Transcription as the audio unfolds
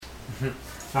All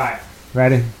right,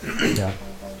 ready? Yeah.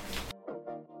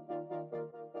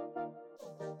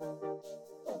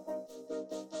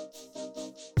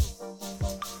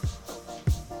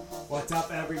 What's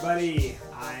up, everybody?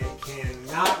 I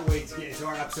cannot wait to get into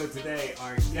our episode today.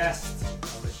 Our guest,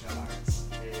 Alyshia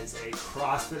Aretz, is a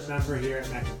CrossFit member here at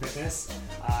Mecka Fitness.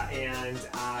 And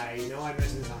I know I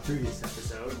mentioned this on a previous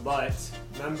episode, but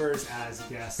members as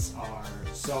guests are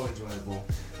so enjoyable.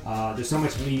 There's so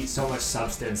much meat, so much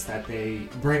substance that they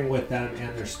bring with them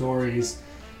and their stories.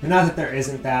 And not that there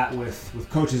isn't that with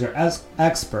coaches or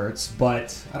experts,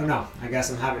 but I don't know. I guess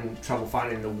I'm having trouble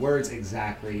finding the words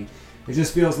exactly. It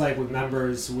just feels like with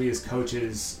members, we as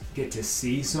coaches get to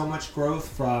see so much growth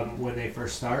from when they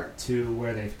first start to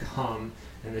where they've come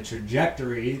and the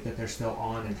trajectory that they're still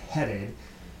on and headed.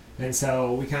 And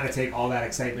so we kind of take all that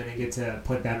excitement and get to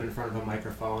put them in front of a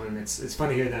microphone, and it's fun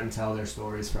to hear them tell their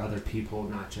stories for other people,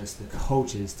 not just the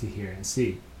coaches to hear and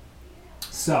see.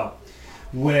 So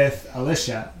with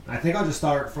Alyshia, I think I'll just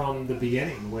start from the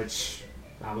beginning, which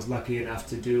I was lucky enough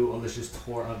to do Alyshia's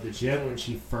tour of the gym when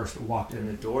she first walked in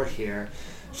the door here.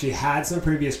 She had some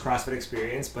previous CrossFit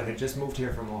experience, but had just moved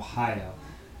here from Ohio.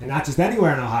 And not just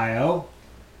anywhere in Ohio,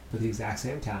 but the exact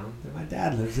same town that my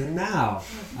dad lives in now.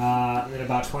 And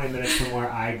about 20 minutes from where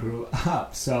I grew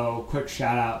up. So quick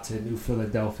shout out to New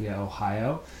Philadelphia,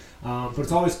 Ohio. But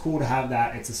it's always cool to have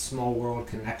that. It's a small world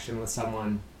connection with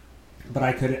someone. But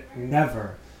I could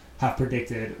never have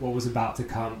predicted what was about to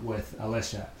come with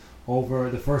Alyshia. Over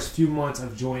the first few months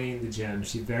of joining the gym,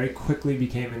 she very quickly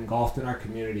became engulfed in our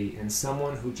community and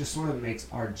someone who just sort of makes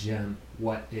our gym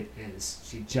what it is.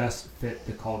 She just fit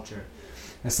the culture.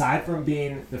 Aside from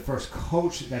being the first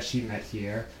coach that she met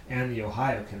here and the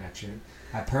Ohio connection,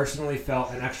 I personally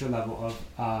felt an extra level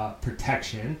of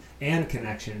protection and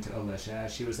connection to Alyshia,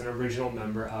 as she was an original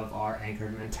member of our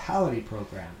Anchored Mentality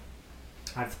program.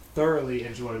 I've thoroughly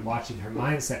enjoyed watching her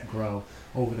mindset grow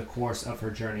over the course of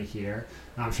her journey here.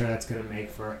 And I'm sure that's going to make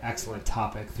for an excellent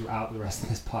topic throughout the rest of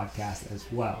this podcast as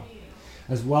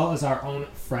well as our own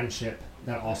friendship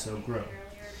that also grew.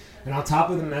 And on top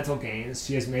of the mental gains,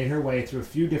 she has made her way through a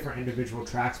few different individual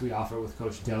tracks we offer with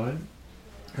Coach Dylan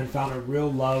and found a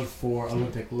real love for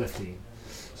Olympic lifting.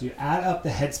 So you add up the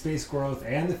headspace growth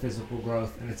and the physical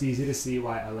growth, and it's easy to see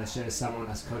why Alyshia is someone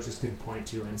us coaches can point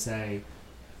to and say,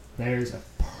 there's a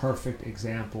perfect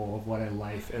example of what a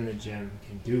life in the gym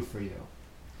can do for you.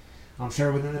 I'm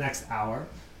sure within the next hour,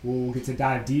 we'll get to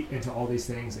dive deep into all these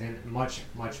things and much,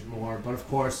 much more. But of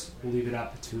course, we'll leave it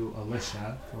up to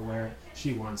Alyshia for where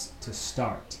she wants to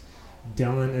start.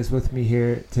 Dylan is with me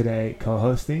here today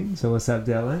co-hosting. So what's up,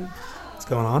 Dylan? What's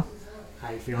going on?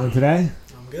 How you feeling today?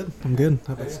 I'm good.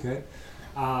 That's good.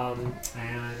 And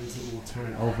we'll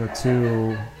turn it over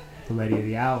to the lady of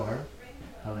the hour,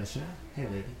 Alyshia. Hey,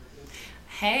 lady.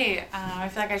 Hey, I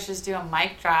feel like I should just do a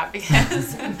mic drop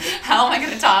because how am I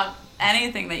going to top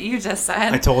anything that you just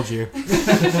said? I told you.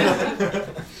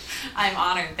 I'm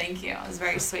honored. Thank you. It was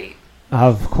very sweet.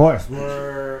 Of course.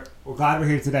 We're glad we're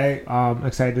here today.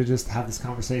 Excited to just have this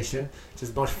conversation.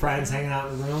 Just a bunch of friends hanging out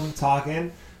in the room,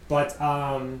 talking. But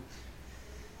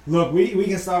look, we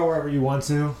can start wherever you want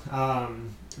to.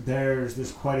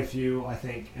 There's quite a few, I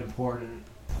think, important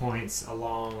points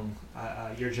along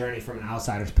your journey from an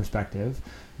outsider's perspective,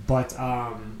 but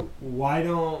why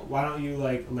don't you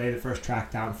like lay the first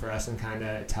track down for us and kind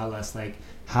of tell us like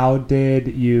how did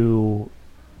you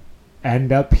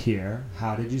end up here?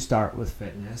 How did you start with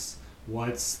fitness?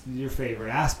 What's your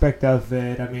favorite aspect of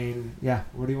it? I mean, yeah,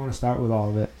 where do you want to start with all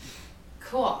of it?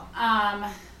 Cool.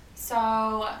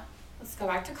 So let's go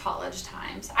back to college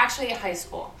times. Actually, high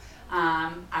school.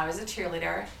 I was a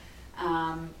cheerleader.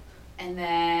 And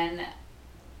then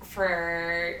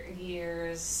for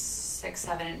years 6,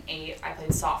 7, and 8, I played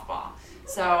softball.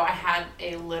 So I had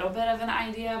a little bit of an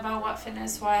idea about what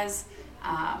fitness was,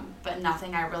 but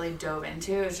nothing I really dove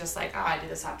into. It was just like, oh, I do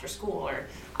this after school, or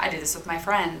I do this with my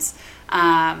friends.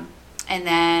 And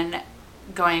then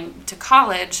going to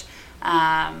college,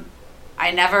 I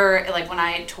never, like when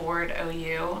I toured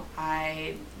OU,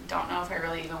 I don't know if I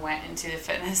really even went into the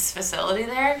fitness facility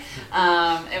there.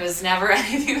 It was never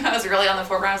anything that was really on the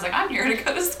forefront. I was like, I'm here to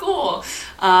go to school.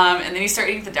 And then you start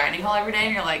eating at the dining hall every day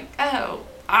and you're like, oh,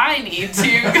 I need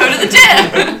to go to the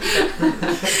gym.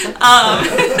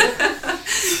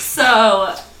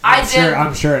 So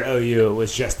I'm sure at OU it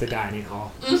was just the dining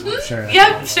hall. Mm-hmm. I'm sure.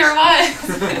 Yep, sure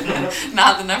was.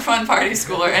 Not the number one party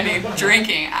school or any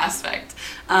drinking aspect.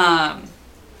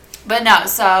 But no,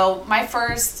 so my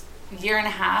first year and a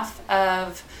half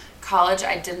of college,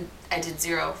 I did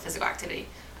zero physical activity.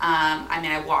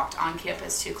 I walked on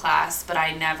campus to class, but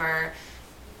I never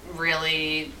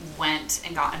really went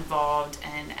and got involved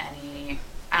in any,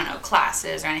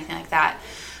 classes or anything like that.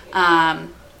 I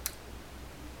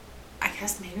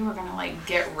guess maybe we're gonna like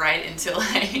get right into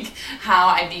like how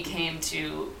I became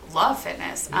to love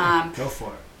fitness. Go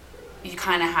for it. You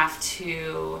kind of have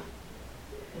to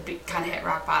kind of hit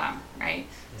rock bottom, right?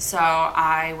 Mm-hmm. So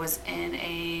I was in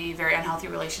a very unhealthy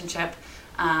relationship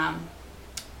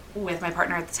with my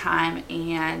partner at the time,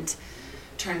 and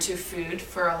turned to food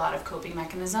for a lot of coping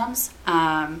mechanisms.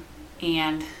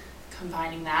 And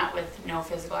combining that with no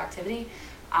physical activity,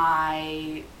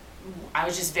 I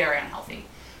was just very unhealthy.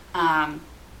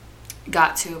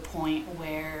 Got to a point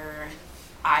where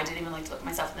I didn't even like to look at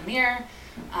myself in the mirror.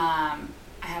 I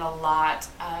had a lot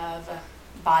of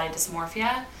body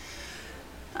dysmorphia,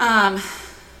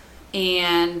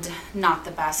 and not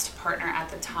the best partner at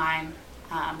the time,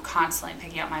 constantly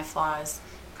picking up my flaws,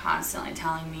 constantly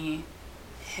telling me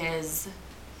his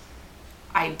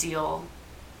ideal,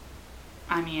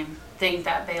 thing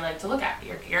that they like to look at.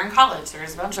 You're in college,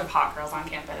 there's a bunch of hot girls on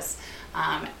campus.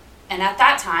 And at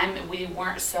that time, we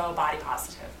weren't so body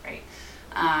positive, right?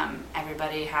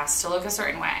 Everybody has to look a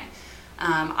certain way.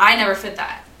 I never fit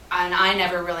that. And I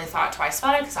never really thought twice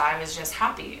about it because I was just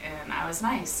happy and I was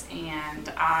nice.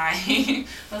 And I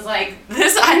was like,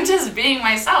 I'm just being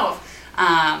myself.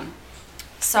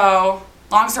 So,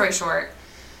 long story short,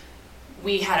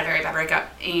 we had a very bad breakup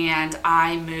and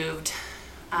I moved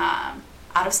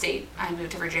out of state. I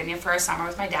moved to Virginia for a summer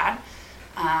with my dad.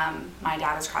 My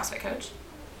dad is a CrossFit coach.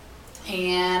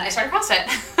 And I started CrossFit.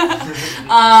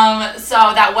 So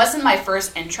that wasn't my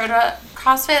first intro to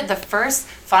CrossFit.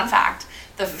 Fun fact,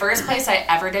 the first place I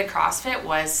ever did CrossFit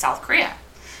was South Korea.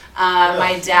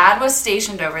 My dad was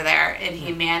stationed over there, and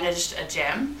he managed a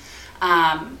gym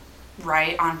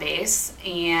right on base.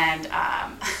 And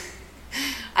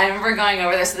I remember going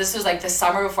over there. So this was like the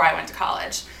summer before I went to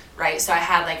college, right? So I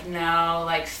had like no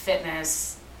like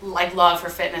fitness, like love for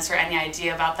fitness or any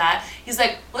idea about that. He's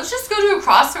like, let's just go do a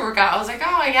CrossFit workout. I was like,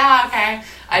 oh yeah, okay.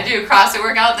 I do a CrossFit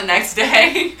workout the next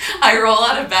day. I roll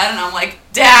out of bed and I'm like,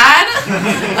 Dad,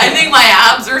 I think my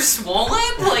abs are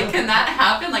swollen. Like, can that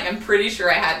happen? Like, I'm pretty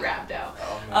sure I had rhabdo.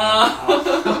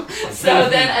 So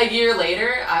then a year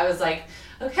later, I was like,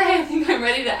 okay, I think I'm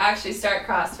ready to actually start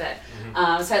CrossFit.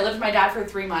 Mm-hmm. So I lived with my dad for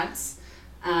 3 months,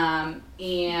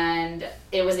 and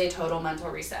it was a total mental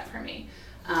reset for me.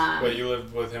 Wait, you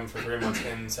lived with him for 3 months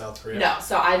in South Korea? No,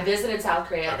 so I visited South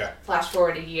Korea. Okay. Flash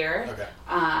forward a year. Okay.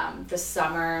 The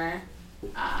summer,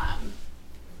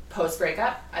 post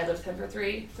breakup, I lived with him for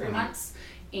three mm-hmm. months,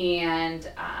 and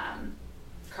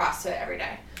CrossFit every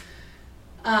day.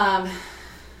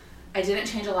 I didn't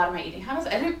change a lot of my eating habits.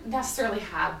 I didn't necessarily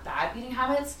have bad eating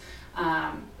habits,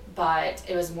 but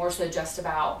it was more so just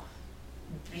about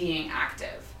being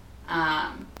active,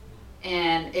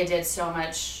 and it did so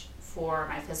much for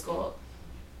my physical,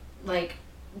 like,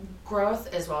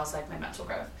 growth as well as like my mental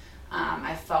growth.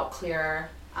 I felt clearer.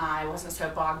 I wasn't so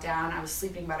bogged down. I was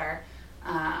sleeping better.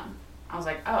 I was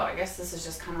like, oh, I guess this is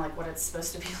just kind of like what it's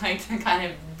supposed to be like to kind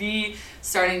of be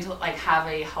starting to like have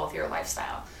a healthier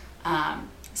lifestyle.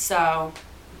 So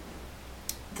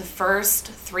the first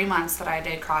 3 months that I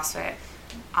did CrossFit,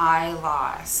 I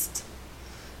lost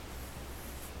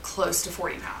close to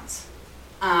 40 pounds.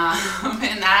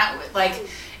 And that like,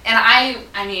 and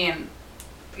I mean,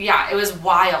 yeah, it was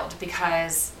wild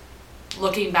because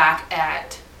looking back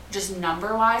at just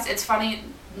number wise, it's funny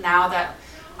now that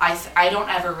I don't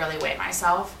ever really weigh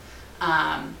myself,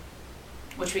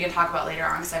 which we can talk about later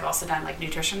on because I've also done like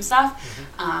nutrition stuff.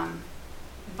 Mm-hmm.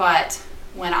 But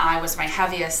when I was my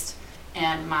heaviest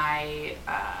and my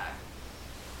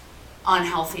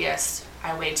unhealthiest,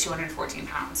 I weighed 214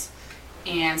 pounds.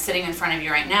 And sitting in front of you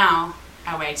right now,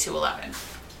 I weigh 211.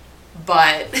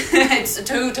 But it's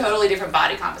two totally different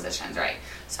body compositions, right?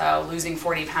 So losing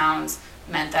 40 pounds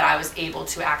meant that I was able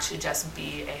to actually just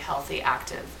be a healthy,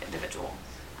 active individual.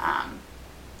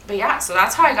 But yeah, so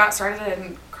that's how I got started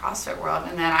in CrossFit world.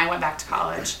 And then I went back to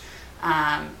college,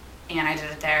 and I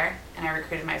did it there. And I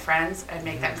recruited my friends. I'd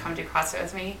make them come do CrossFit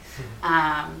with me.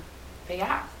 But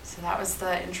yeah, so that was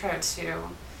the intro to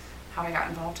how I got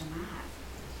involved in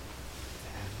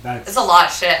that. It's a lot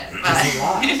of shit. That's a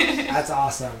lot. That's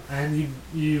awesome. And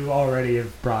you already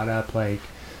have brought up like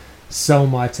so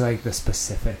much like the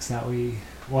specifics that we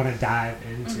want to dive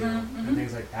into and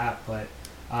things like that. But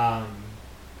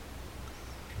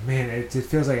man, it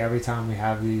feels like every time we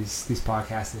have these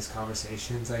podcasts, these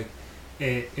conversations, like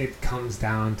it comes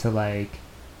down to like,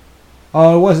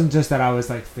 oh, it wasn't just that I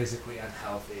was like physically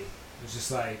unhealthy. It was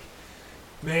just like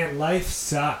man, life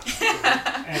sucked.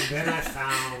 And then I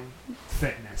found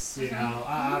fitness, you know.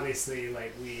 Obviously,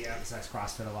 like, we emphasize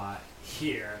CrossFit a lot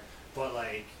here, but,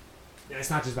 like, it's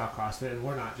not just about CrossFit, and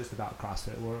we're not just about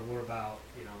CrossFit. We're about,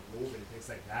 you know, moving, things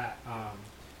like that.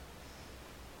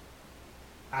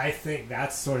 I think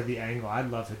that's sort of the angle. I'd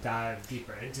love to dive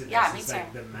deeper into this. Yeah, me it's too.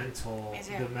 like the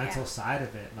mental side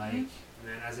of it. Like, and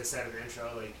then as I said in the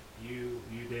intro, like, you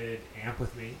did AMP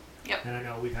with me. Yep. And I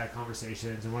know we've had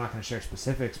conversations, and we're not going to share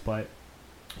specifics, but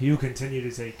you continue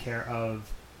to take care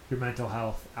of your mental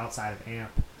health outside of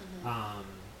AMP.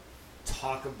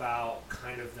 Talk about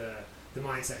kind of the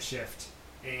mindset shift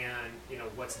and, you know,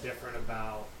 what's different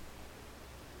about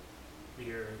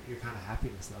your kind of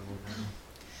happiness level now.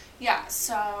 Yeah,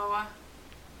 so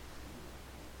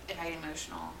if I get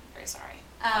emotional, very sorry.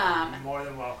 More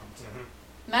than welcome to.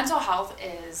 Mental health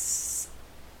is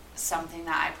something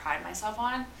that I pride myself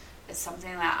on. It's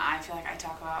something that I feel like I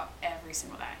talk about every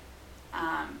single day.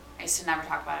 I used to never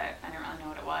talk about it. I didn't really know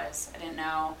what it was. I didn't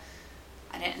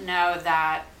know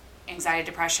that anxiety,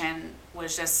 depression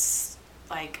was just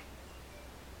like,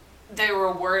 there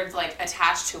were words like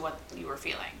attached to what you were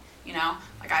feeling, you know?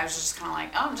 Like, I was just kind of like,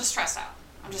 oh, I'm just stressed out.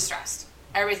 I'm just stressed.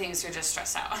 Everything's you're just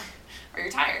stressed out or you're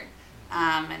tired.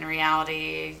 In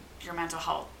reality, your mental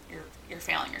health, you're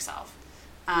failing yourself.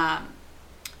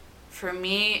 For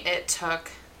me, it took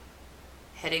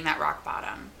hitting that rock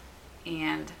bottom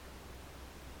and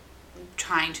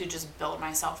trying to just build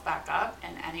myself back up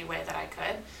in any way that I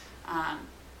could.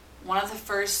 One of the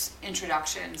first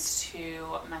introductions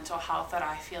to mental health that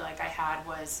I feel like I had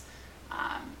was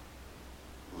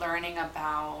learning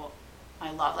about my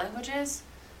love languages.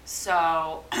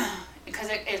 So, because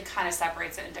it kind of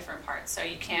separates it in different parts. So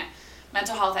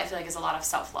mental health I feel like is a lot of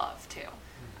self-love too,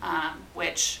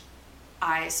 which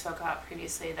I spoke about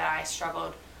previously that I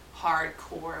struggled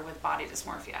hardcore with body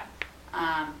dysmorphia.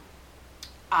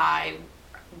 I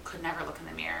could never look in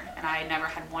the mirror, and I never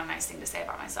had one nice thing to say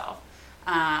about myself.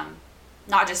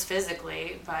 Not just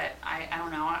physically, but I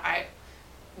don't know.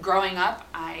 Growing up,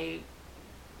 I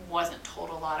wasn't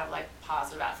told a lot of like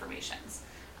positive affirmations,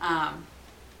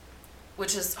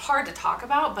 which is hard to talk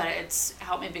about, but it's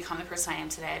helped me become the person I am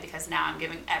today because now I'm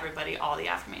giving everybody all the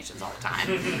affirmations all the time.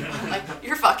 I'm like,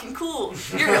 you're fucking cool.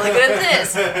 You're really good at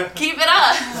this. Keep it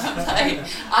up. Like,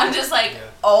 I'm just like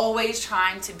always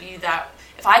trying to be that.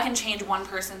 If I can change one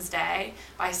person's day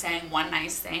by saying one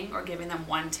nice thing or giving them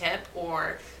one tip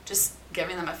or just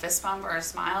giving them a fist bump or a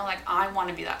smile, like, I want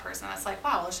to be that person that's like,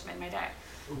 wow, Alyshia made my day.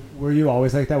 Were you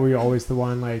always like that? Were you always the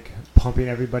one like pumping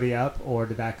everybody up, or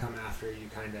did that come after you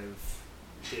kind of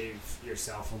gave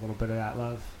yourself a little bit of that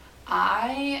love?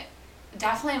 I've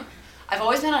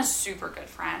always been a super good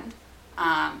friend.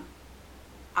 I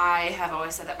have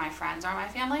always said that my friends are my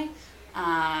family.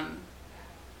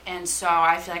 And so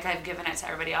I feel like I've given it to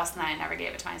everybody else, and then I never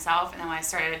gave it to myself. And then when I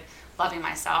started loving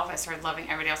myself, I started loving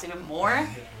everybody else even more,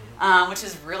 which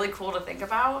is really cool to think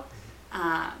about.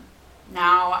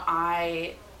 Now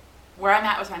where I'm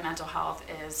at with my mental health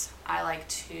is I like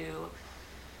to,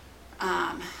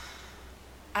 I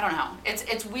don't know.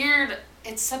 It's weird.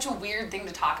 It's such a weird thing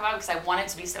to talk about because I want it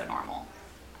to be so normal.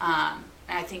 And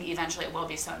I think eventually it will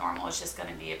be so normal. It's just going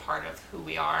to be a part of who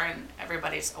we are and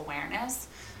everybody's awareness.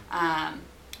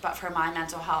 But for my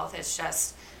mental health, it's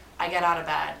just, I get out of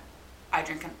bed, I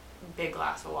drink a big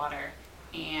glass of water,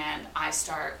 and I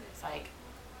start with like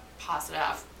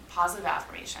positive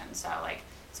affirmations. So like,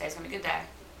 say it's gonna be a good day.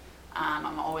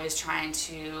 I'm always trying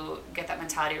to get that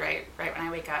mentality right when I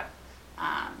wake up.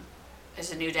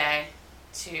 It's a new day.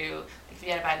 Like, if you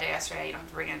had a bad day yesterday, you don't have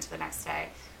to bring it into the next day.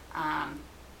 I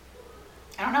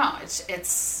don't know.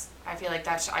 It's. I feel like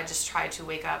I just try to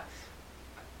wake up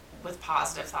with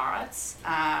positive thoughts.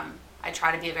 I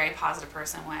try to be a very positive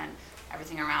person when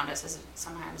everything around us is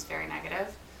sometimes very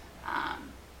negative.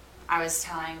 I was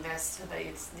telling this to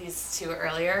these two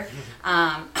earlier.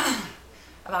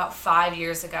 About 5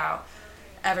 years ago,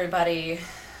 everybody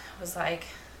was like,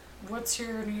 what's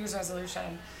your New Year's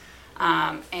resolution?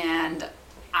 And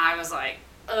I was like,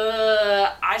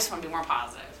 I just want to be more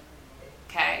positive.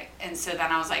 Okay? And so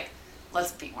then I was like,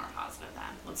 let's be more positive then.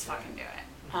 Let's fucking do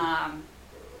it.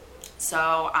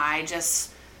 So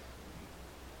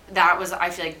that was, I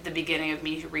feel like, the beginning of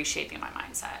me reshaping my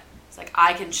mindset. It's like,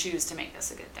 I can choose to make this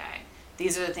a good day.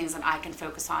 These are the things that I can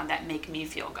focus on that make me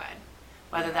feel good.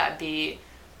 Whether that be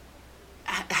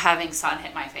having sun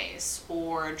hit my face,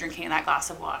 or drinking that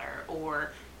glass of water,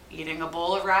 or eating a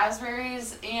bowl of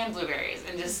raspberries and blueberries,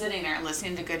 and just sitting there and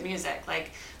listening to good music.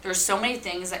 Like, there's so many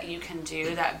things that you can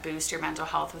do that boost your mental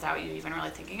health without you even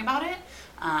really thinking about it.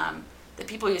 The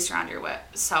people you surround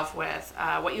yourself with,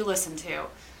 what you listen to,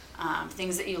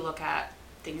 things that you look at,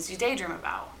 things you daydream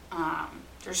about.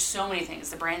 There's so many things.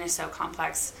 The brain is so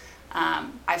complex.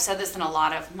 I've said this in a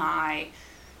lot of my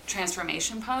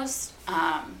transformation posts.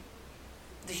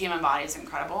 The human body is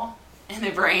incredible, and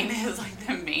the brain is like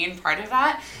the main part of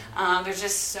that. There's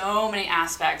just so many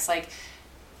aspects. Like,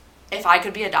 if I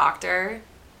could be a doctor,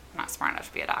 I'm not smart enough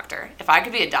to be a doctor. If I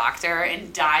could be a doctor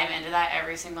and dive into that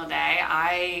every single day,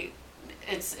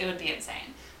 it would be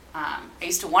insane. I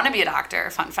used to want to be a doctor,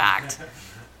 fun fact.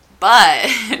 But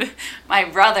my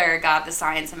brother got the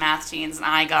science and math genes, and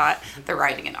I got the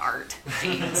writing and art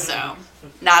genes. So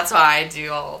that's why I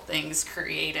do all things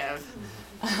creative.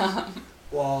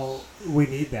 Well, we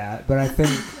need that, but I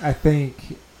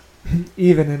think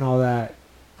even in all that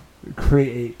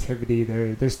creativity,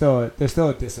 there's still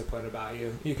a discipline about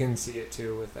you. You can see it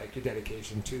too with like your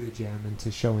dedication to the gym and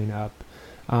to showing up.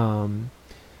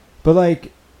 But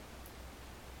like,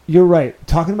 you're right.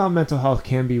 Talking about mental health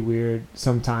can be weird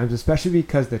sometimes, especially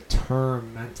because the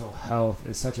term mental health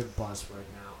is such a buzzword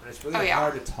now, and it's really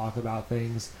hard to talk about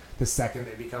things the second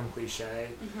they become cliche,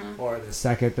 or the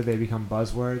second that they become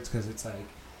buzzwords, because it's like,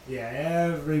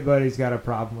 everybody's got a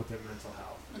problem with their mental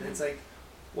health. And it's like,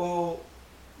 well,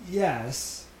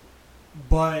 yes,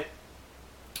 but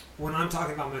when I'm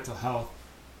talking about mental health,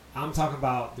 I'm talking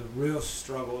about the real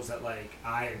struggles that like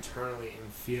I internally am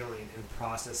feeling and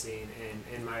processing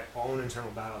in my own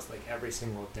internal battles like every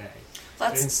single day.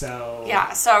 So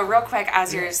real quick,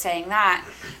 as you're saying that,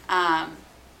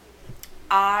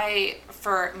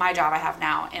 for my job I have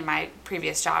now, in my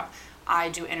previous job, I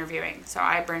do interviewing. So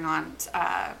I bring on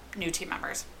new team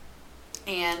members,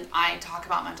 and I talk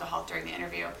about mental health during the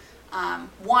interview.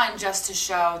 One, just to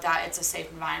show that it's a safe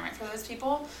environment for those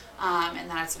people, and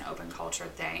that it's an open culture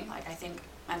thing. Like, I think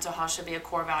mental health should be a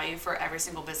core value for every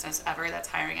single business ever that's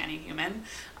hiring any human,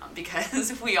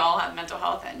 because we all have mental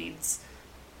health that needs,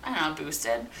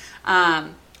 boosted.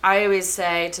 I always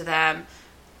say to them,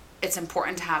 it's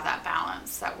important to have that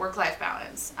balance, that work-life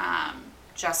balance,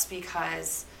 just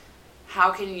because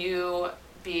how can you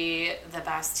be the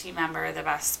best team member, the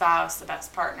best spouse, the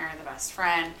best partner, the best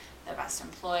friend, the best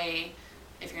employee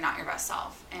if you're not your best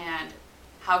self? And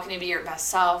how can you be your best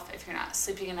self if you're not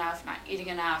sleeping enough, not eating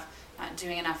enough, not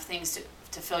doing enough things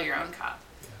to fill your own cup?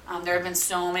 There have been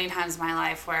so many times in my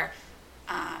life where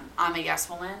I'm a yes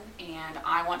woman and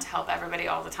I want to help everybody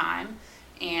all the time,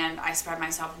 and I spread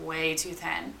myself way too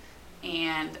thin,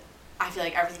 and I feel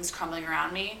like everything's crumbling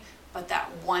around me, but that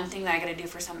one thing that I got to do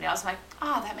for somebody else, I'm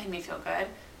like, that made me feel good.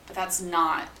 But that's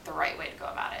not the right way to go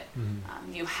about it.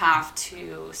 You have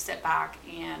to sit back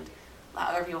and let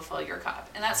other people fill your cup.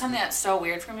 And that's something that's so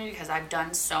weird for me, because I've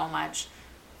done so much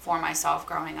for myself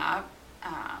growing up,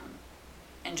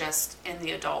 and just in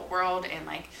the adult world, and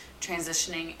like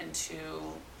transitioning into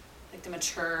like the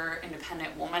mature,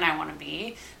 independent woman I want to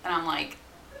be, that I'm like,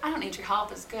 I don't need your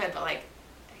help, it's good, but like,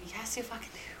 yes, you fucking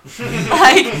do.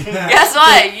 Like, guess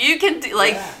what? You can do,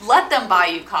 like, let them buy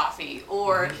you coffee,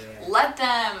 or let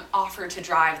them offer to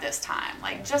drive this time.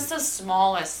 Like, just the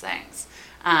smallest things.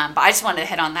 But I just wanted to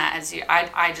hit on that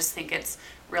I just think it's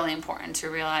really important to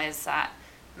realize that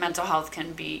mental health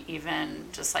can be even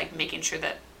just like making sure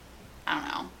that,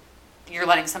 you're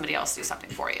letting somebody else do something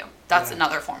for you. That's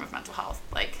another form of mental health.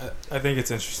 Like, I think it's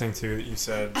interesting too that you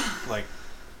said like,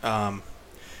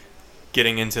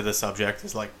 getting into the subject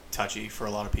is like touchy for a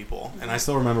lot of people. And I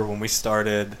still remember when we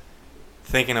started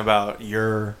thinking about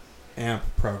your AMP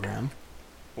program,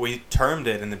 we termed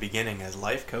it in the beginning as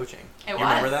life coaching. You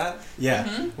remember that?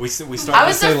 Yeah. We started I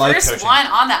was to say life coaching. the first one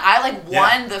on that. I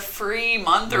won the free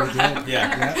month or whatever.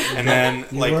 Yeah. And then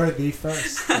you were the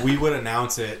first. We would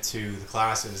announce it to the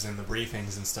classes and the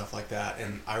briefings and stuff like that.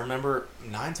 And I remember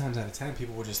 9 times out of 10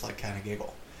 people would just like kind of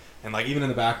giggle. And like even in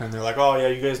the background they're like, "Oh yeah,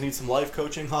 you guys need some life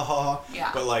coaching, ha ha ha."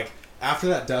 Yeah. But like after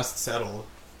that dust settled,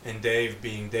 and Dave,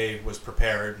 being Dave, was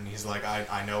prepared, and he's like,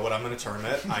 I know what I'm going to term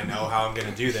it. I know how I'm going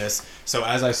to do this. So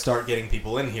as I start getting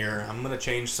people in here, I'm going to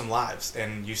change some lives.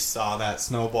 And you saw that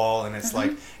snowball, and it's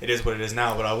like, it is what it is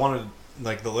now. But I wanted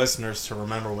like the listeners to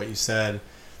remember what you said.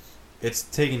 It's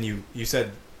taken you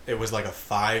said it was like a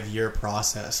 5-year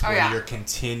process where you're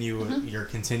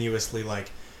continuously like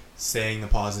saying the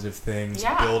positive things,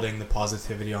 building the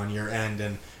positivity on your end.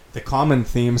 And the common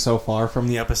theme so far from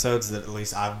the episodes that at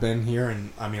least I've been here,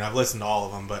 and I mean I've listened to all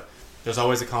of them, but there's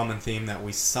always a common theme that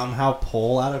we somehow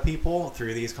pull out of people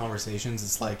through these conversations.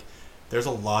 It's like there's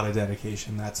a lot of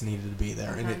dedication that's needed to be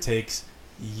there, and it takes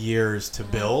years to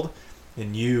build.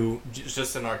 And you,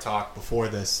 just in our talk before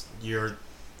this, you're,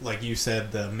 like you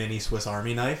said, the mini Swiss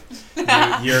Army knife.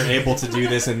 You're able to do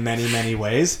this in many, many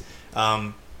ways.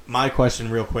 my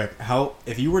question real quick,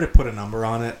 if you were to put a number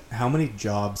on it, how many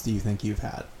jobs do you think you've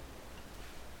had?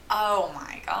 Oh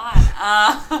my God.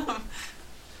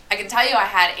 I can tell you I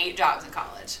had 8 jobs in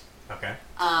college. Okay.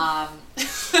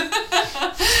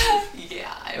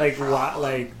 Yeah. Like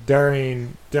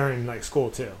during like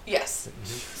school too. Yes.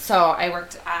 So I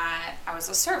was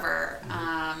a server.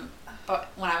 But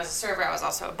when I was a server, I was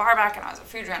also a barback and I was a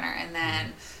food runner. And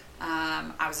then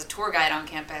I was a tour guide on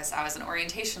campus. I was an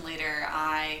orientation leader.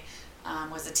 I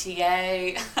was a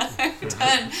TA. I've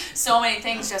done so many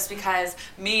things just because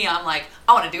I'm like,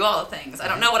 I want to do all the things. I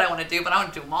don't know what I want to do, but I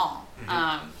want to do them all.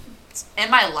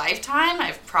 In my lifetime,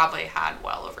 I've probably had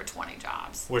well over 20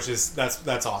 jobs. Which is,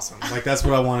 that's awesome. Like, that's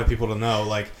what I wanted people to know.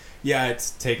 Like, yeah,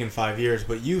 it's taken 5 years,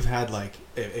 but you've had, like,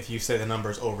 if you say the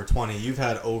number's over 20, you've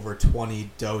had over 20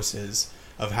 doses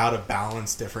of how to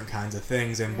balance different kinds of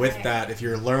things. And with that, if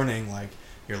you're learning, like,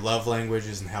 your love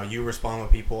languages and how you respond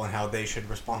with people and how they should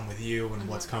respond with you and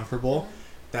what's comfortable,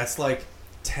 that's, like,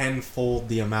 tenfold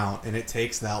the amount, and it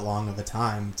takes that long of a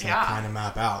time to kind of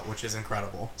map out, which is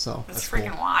incredible. So it's that's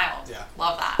freaking cool. wild. Yeah,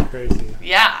 love that. Crazy.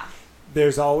 Yeah.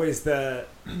 There's always the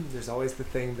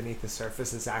thing beneath the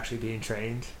surface that's actually being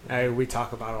trained. We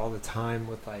talk about it all the time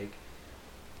with, like,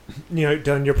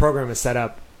 your program is set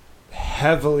up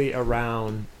heavily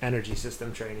around energy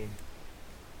system training,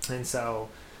 and so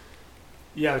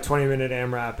you have a 20-minute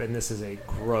AMRAP, and this is a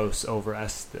gross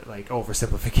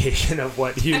oversimplification of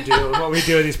what you do and what we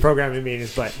do at these programming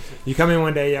meetings. But you come in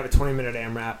one day, you have a 20-minute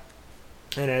AMRAP,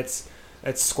 and it's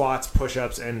squats,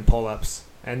 push-ups, and pull-ups.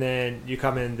 And then you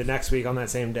come in the next week on that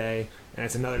same day, and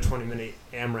it's another 20-minute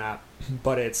AMRAP,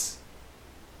 but it's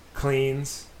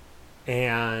cleans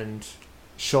and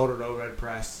shoulder overhead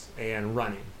press and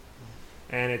running.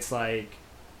 And it's like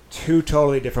 2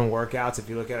 totally different workouts if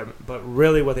you look at them, but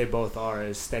really what they both are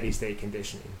is steady state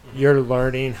conditioning. You're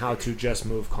learning how to just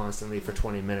move constantly for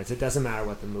 20 minutes. It doesn't matter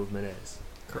what the movement is.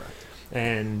 Correct.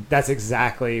 And that's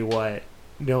exactly what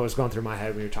was going through my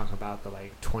head when you're talking about the,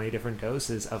 like, 20 different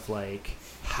doses of, like,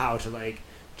 how to, like,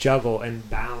 juggle and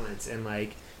balance and,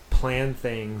 like, plan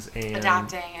things and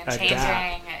adapting and changing.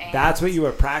 And that's what you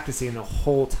were practicing the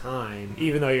whole time,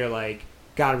 even though you're like,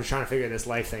 God, I'm just trying to figure this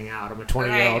life thing out. I'm a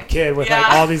 20-year-old kid with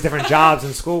like all these different jobs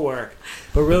and schoolwork.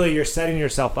 But really, you're setting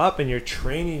yourself up and you're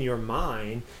training your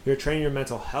mind, you're training your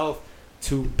mental health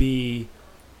to be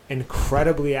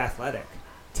incredibly athletic,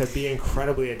 to be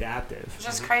incredibly adaptive.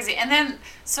 Just crazy. And then,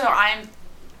 so I'm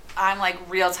like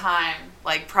real time,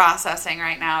 like processing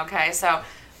right now. Okay. So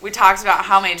we talked about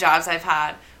how many jobs I've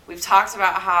had. We've talked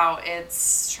about how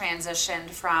it's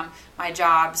transitioned from my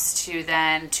jobs to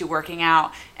working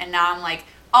out. And now I'm like,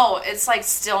 oh, it's like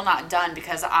still not done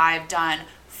because I've done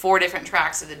 4 different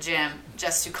tracks at the gym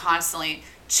just to constantly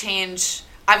change.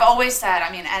 I've always said, I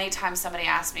mean, anytime somebody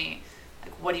asks me,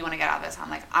 like, what do you want to get out of this? I'm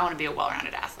like, I want to be a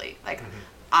well-rounded athlete. Like,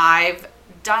 I've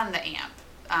done the AMP,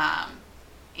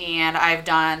 and I've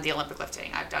done the Olympic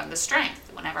lifting. I've done the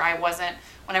strength.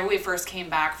 Whenever we first came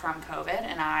back from COVID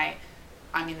and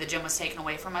I mean, the gym was taken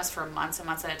away from us for months and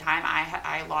months at a time.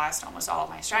 I lost almost all of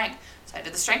my strength. So I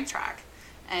did the strength track.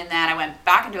 And then I went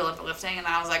back into Olympic lifting, and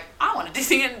I was like, I want to do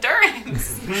the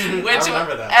endurance. Which I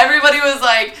remember that. Everybody was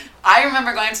like, I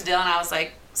remember going to Dylan, and I was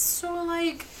like, so,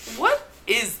 like, what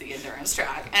is the endurance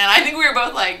track? And I think we were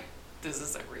both like, this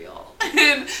isn't real.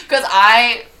 Because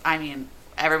I mean,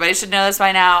 everybody should know this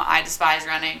by now. I despise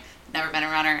running. Never been a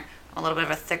runner. I'm a little bit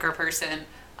of a thicker person.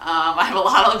 I have a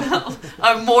lot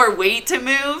of more weight to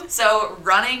move, so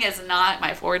running is not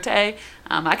my forte.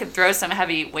 I can throw some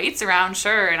heavy weights around,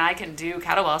 sure, and I can do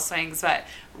kettlebell swings, but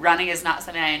running is not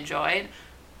something I enjoyed.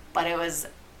 But it was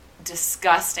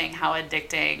disgusting how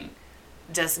addicting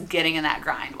just getting in that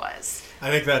grind was. I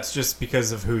think that's just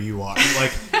because of who you are.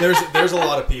 Like, there's a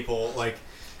lot of people, like,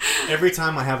 every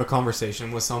time I have a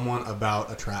conversation with someone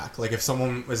about a track, like if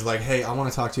someone is like, hey, I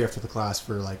want to talk to you after the class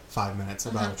for like 5 minutes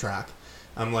about a track,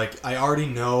 I'm like, I already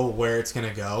know where it's going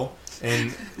to go.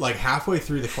 And like halfway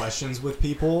through the questions with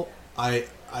people, I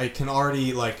can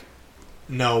already like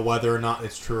know whether or not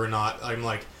it's true or not. I'm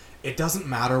like, it doesn't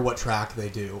matter what track they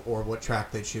do or what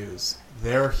track they choose.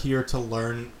 They're here to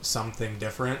learn something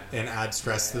different and add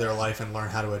stress to their life and learn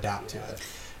how to adapt to it.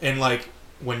 And like,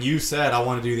 when you said, I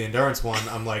want to do the endurance one,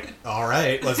 I'm like, all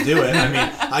right, let's do it. I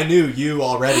mean, I knew you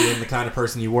already and the kind of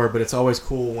person you were, but it's always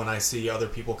cool when I see other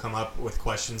people come up with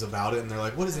questions about it, and they're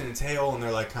like, what does it entail? And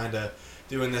they're like kind of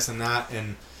doing this and that.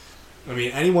 And I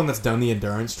mean, anyone that's done the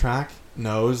endurance track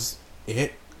knows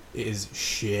it is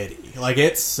shitty. Like,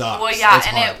 it sucks. Well, yeah, it's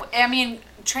and hard.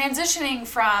 Transitioning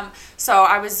from, so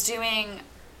I was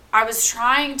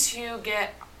trying to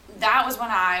get, that was when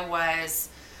I was,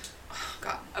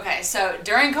 God. Okay, Okay, so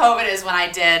during COVID is when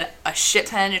I did a shit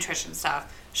ton of nutrition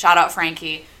stuff. Shout out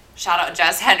Frankie. Shout out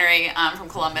Jess Henry from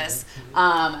Columbus.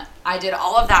 I did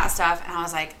all of that stuff, and I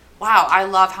was like, wow, I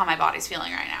love how my body's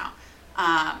feeling right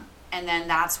now. And then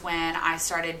that's when I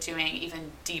started doing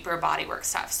even deeper body work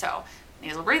stuff. So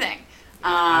nasal breathing.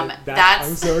 I'm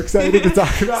so excited to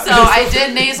talk about So I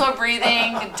did nasal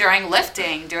breathing during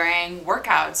lifting, during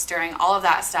workouts, during all of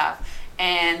that stuff.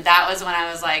 And that was when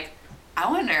I was like, I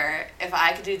wonder if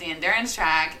I could do the endurance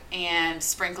track and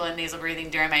sprinkle in nasal breathing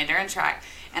during my endurance track.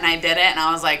 And I did it, and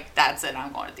I was like, that's it,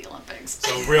 I'm going to the Olympics.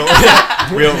 So real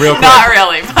quick. Not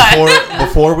really, but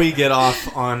before we get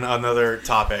off on another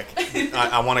topic,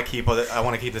 I want to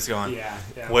keep this going. Yeah.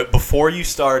 Before you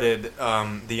started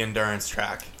the endurance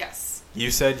track, yes, you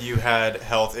said you had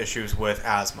health issues with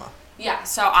asthma. Yeah,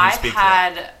 so I've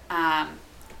had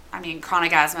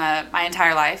chronic asthma my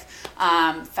entire life.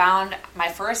 Found my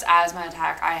first asthma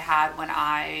attack I had when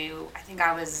I think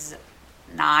I was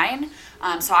 9.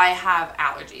 So I have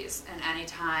allergies, and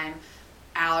anytime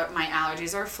my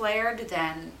allergies are flared,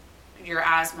 then your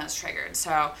asthma is triggered.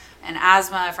 So an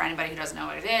asthma, for anybody who doesn't know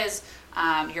what it is,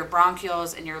 your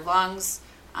bronchioles and your lungs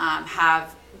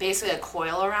have basically a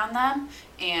coil around them,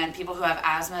 and people who have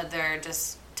asthma, they're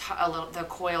just the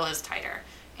coil is tighter.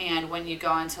 And when you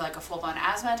go into like a full-blown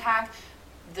asthma attack,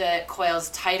 the coil is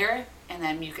tighter, and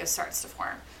then mucus starts to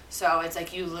form. So it's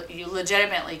like you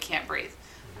legitimately can't breathe.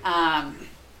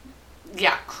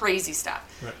 Yeah, crazy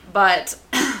stuff. Right. But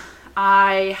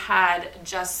I had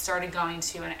just started going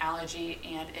to an allergy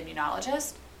and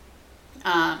immunologist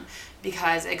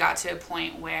because it got to a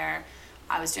point where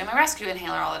I was doing my rescue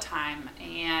inhaler all the time,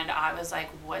 and I was like,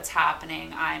 what's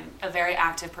happening? I'm a very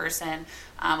active person.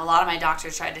 A lot of my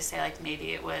doctors tried to say like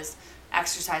maybe it was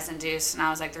exercise induced, and I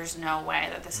was like, there's no way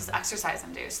that this is exercise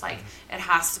induced. Like it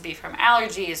has to be from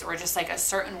allergies or just like a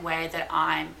certain way that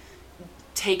I'm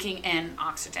taking in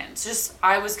oxygen. It's just,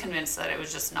 I was convinced that it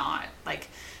was just not, like,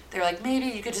 they're like, maybe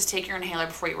you could just take your inhaler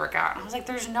before you work out. And I was like,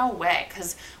 there's no way,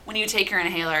 because when you take your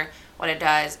inhaler, what it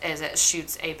does is it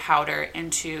shoots a powder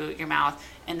into your mouth,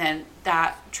 and then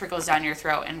that trickles down your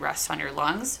throat and rests on your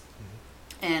lungs.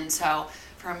 And so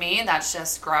for me, that's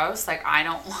just gross. Like, I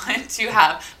don't want to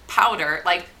have powder,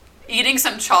 like eating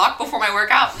some chalk before my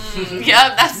workout.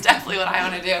 Yeah, that's definitely what I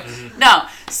want to do. No.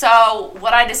 So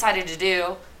what I decided to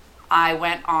do, I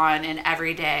went on an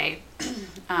everyday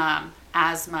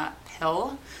asthma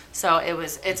pill. So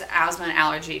it's asthma and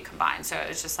allergy combined. So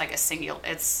it's just like it's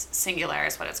singular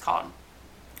is what it's called.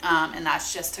 And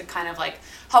that's just to kind of like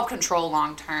help control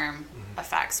long-term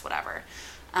effects, whatever.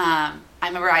 I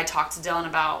remember I talked to Dylan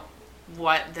about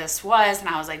what this was, and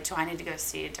I was like, do I need to go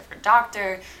see a different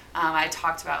doctor? I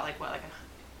talked about like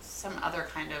some other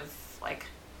kind of like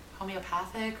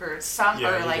homeopathic or some,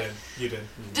 yeah, or like you did.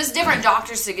 Just different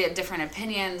doctors to get different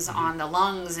opinions on the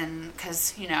lungs, and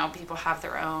because people have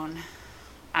their own,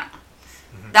 I don't know,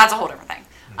 that's a whole different thing.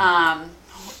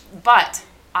 But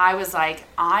I was like,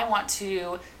 I want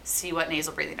to see what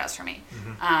nasal breathing does for me.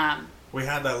 We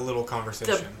had that little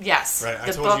conversation. Yes, right.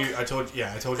 I told you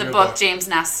the book James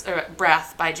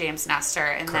Breath by James Nestor,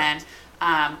 and correct.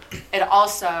 Then it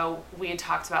also, we had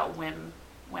talked about Wim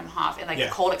Hof and like the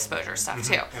cold exposure stuff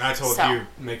too. And I told you,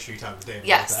 make sure you talk to Dave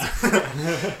about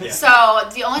that. So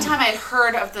the only time I had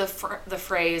heard of the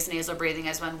phrase nasal breathing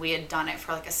is when we had done it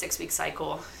for like a 6-week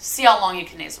cycle. See how long you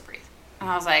can nasal breathe. And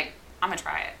I was like, I'm gonna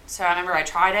try it. So I remember I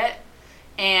tried it,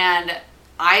 and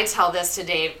I tell this to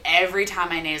Dave every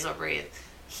time I nasal breathe.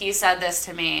 He said this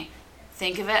to me,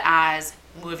 think of it as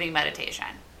moving meditation.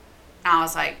 And I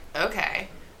was like, okay.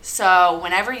 So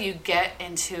whenever you get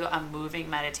into a moving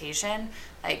meditation,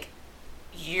 like,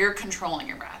 you're controlling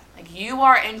your breath. Like, you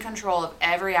are in control of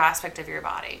every aspect of your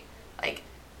body. Like,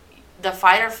 the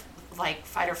fight or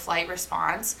flight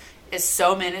response is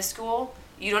so minuscule.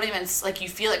 You don't even, like, you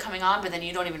feel it coming on, but then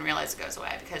you don't even realize it goes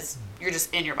away because you're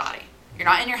just in your body. You're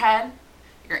not in your head.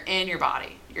 You're in your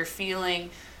body. You're feeling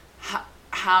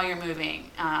how you're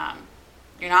moving.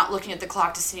 You're not looking at the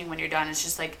clock to see when you're done. It's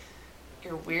just like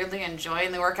you're weirdly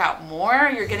enjoying the workout more.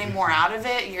 You're getting more out of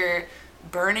it. You're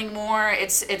burning more.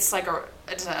 It's like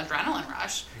it's an adrenaline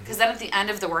rush. Because then at the end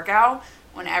of the workout,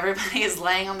 when everybody is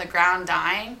laying on the ground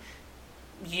dying,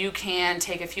 you can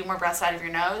take a few more breaths out of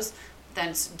your nose,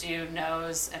 then do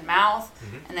nose and mouth,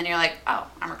 and then you're like, oh,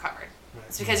 I'm recovered. Right.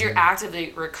 It's because you're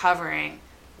actively recovering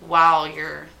while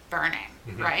you're burning,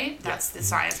 right? That's the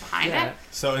science behind it.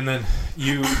 So, and then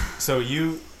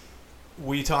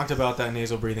we talked about that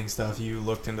nasal breathing stuff. You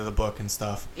looked into the book and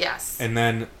stuff. Yes. And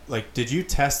then, like, did you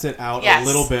test it out a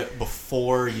little bit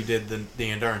before you did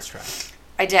the endurance track?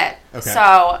 I did. Okay.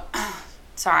 So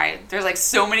Sorry, there's like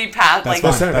so many paths. That's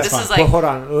Like fine. That's this fine. is like Well, hold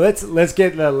on. Let's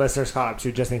get the listeners caught up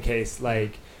too, just in case.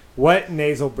 Like, what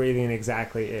nasal breathing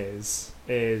exactly is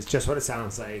just what it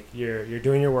sounds like. You're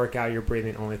doing your workout. You're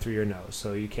breathing only through your nose,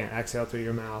 so you can't exhale through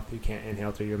your mouth. You can't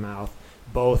inhale through your mouth.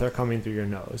 Both are coming through your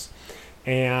nose.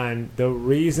 And the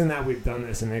reason that we've done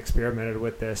this and experimented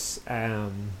with this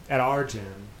at our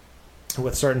gym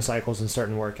with certain cycles and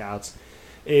certain workouts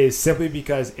is simply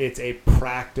because it's a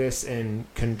practice and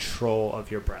control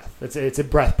of your breath. It's a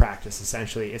breath practice,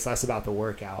 essentially. It's less about the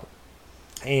workout.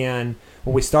 And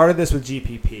when we started this with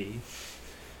GPP,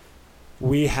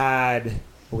 we had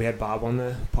Bob on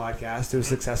the podcast who was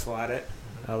successful at it.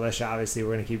 Alyshia, obviously,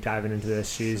 we're going to keep diving into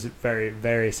this. She's very,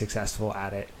 very successful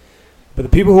at it. But the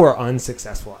people who are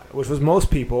unsuccessful at it, which was most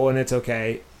people, and it's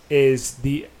okay, is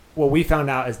what we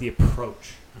found out is the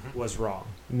approach was wrong.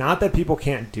 Not that people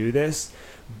can't do this,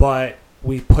 but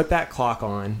we put that clock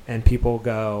on and people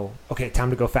go, okay,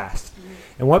 time to go fast.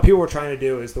 And what people were trying to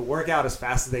do is to work out as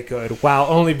fast as they could while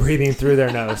only breathing through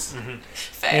their nose.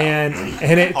 And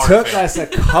it took us a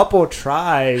couple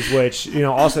tries, which,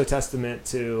 also testament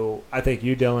to, I think,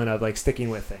 you, Dylan, of like sticking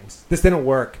with things. This didn't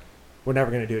work. We're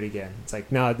never going to do it again. It's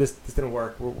like, no, this didn't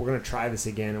work. We're going to try this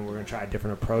again, and we're going to try a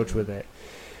different approach with it.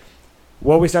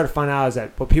 What we started to find out is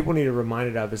that what people need to be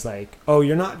reminded of is like, oh,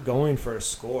 you're not going for a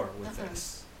score with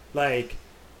this. Like,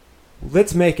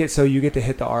 let's make it so you get to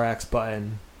hit the RX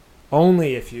button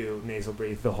only if you nasal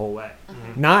breathe the whole way.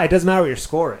 It doesn't matter what your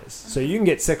score is. So you can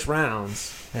get 6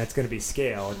 rounds, and it's going to be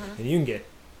scaled, and you can get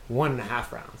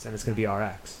 1.5 rounds, and it's going to be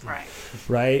RX.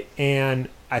 Right? And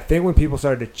I think when people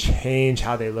started to change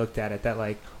how they looked at it, that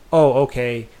like, oh,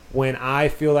 okay, when I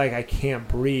feel like I can't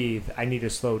breathe, I need to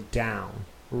slow down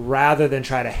rather than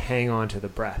try to hang on to the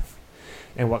breath.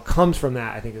 And what comes from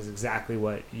that, I think, is exactly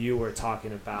what you were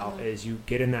talking about, is you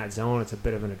get in that zone. It's a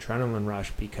bit of an adrenaline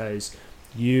rush because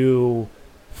you,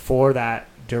 for that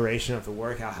duration of the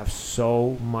workout, have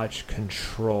so much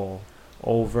control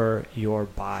over your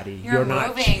body. You're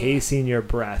not chasing your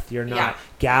breath. You're not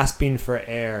gasping for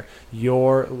air.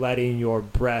 You're letting your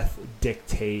breath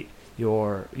dictate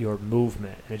your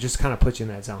movement, and it just kind of puts you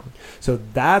in that zone. So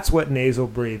that's what nasal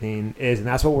breathing is, and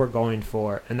that's what we're going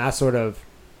for. And that's sort of,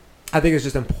 I think it's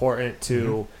just important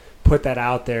to put that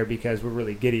out there because we're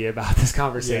really giddy about this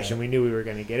conversation. We knew we were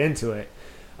going to get into it.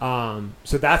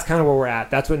 So that's kind of where we're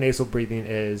at. That's what nasal breathing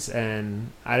is.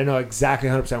 And I don't know exactly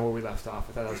 100% where we left off.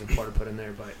 I thought that was important to put in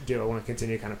there, but I want to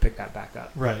continue to kind of pick that back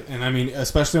up. Right. And I mean,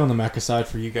 especially on the Mecka side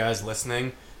for you guys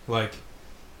listening, like,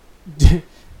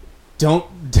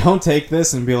 don't take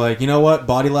this and be like, you know what,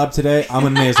 Body Lab today, I'm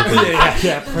gonna nasal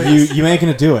breathe. You ain't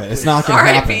gonna do it. It's not gonna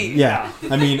happen. Yeah.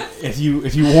 I mean, if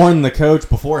you warn the coach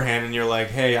beforehand and you're like,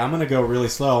 hey, I'm gonna go really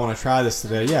slow, I want to try this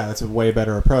today. Yeah, that's a way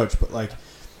better approach. But like,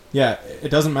 yeah, it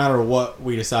doesn't matter what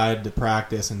we decide to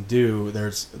practice and do.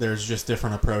 There's just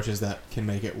different approaches that can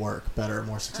make it work better,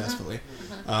 more successfully.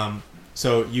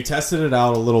 So you tested it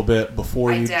out a little bit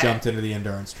before you jumped into the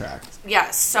endurance track. Yeah.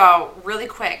 So really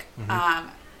quick.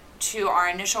 To our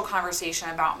initial conversation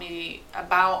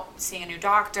about seeing a new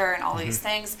doctor and all these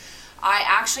things, I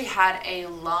actually had a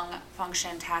lung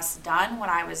function test done when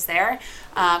I was there,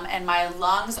 and my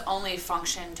lungs only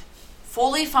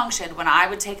fully functioned when I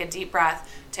would take a deep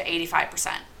breath to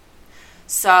 85%.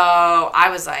 So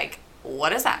I was like, what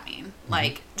does that mean?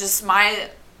 Like, just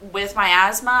with my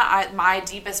asthma, my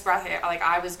deepest breath, like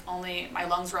my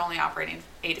lungs were only operating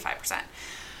 85%.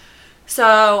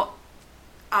 So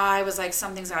I was like,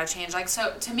 something's got to change. Like,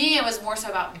 so to me, it was more so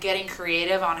about getting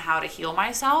creative on how to heal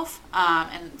myself,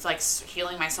 and it's like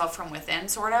healing myself from within,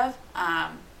 sort of,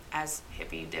 as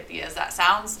hippy dippy as that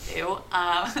sounds. Ew.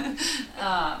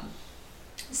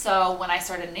 So when I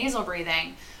started nasal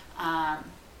breathing,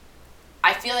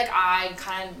 I feel like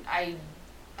I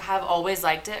have always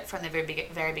liked it from the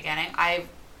very beginning. I've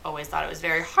always thought it was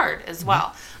very hard as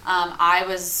well. I've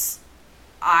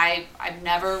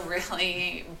never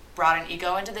really brought an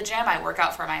ego into the gym. I work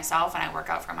out for myself and I work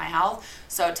out for my health.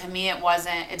 So to me, it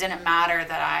didn't matter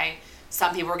that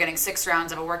some people were getting 6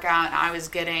 rounds of a workout and I was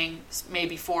getting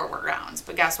maybe 4 rounds.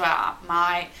 But guess what?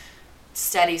 My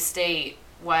steady state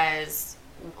was,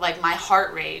 like, my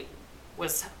heart rate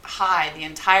was high the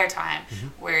entire time,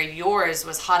 where yours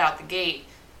was hot out the gate,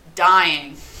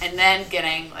 dying, and then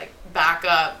getting like back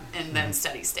up and then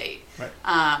steady state. Right.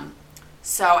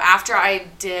 So after I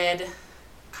did,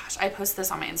 I posted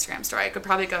this on my Instagram story. I could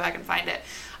probably go back and find it.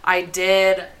 I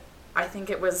think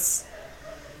it was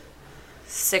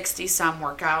 60 some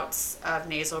workouts of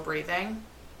nasal breathing.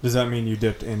 Does that mean you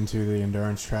dipped into the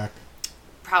endurance track?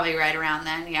 Probably right around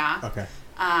then, yeah. Okay.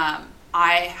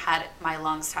 I had my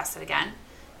lungs tested again,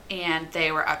 and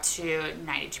they were up to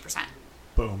 92%.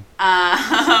 Boom.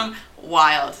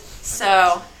 Wild.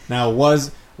 So Now,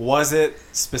 was it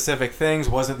specific things?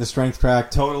 Was it the strength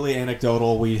track? Totally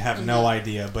anecdotal. We have no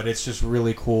idea, but it's just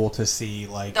really cool to see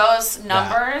like those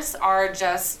numbers are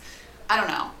just, I don't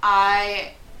know.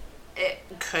 It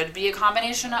could be a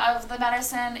combination of the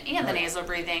medicine and the nasal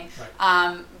breathing.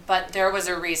 Right. But there was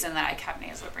a reason that I kept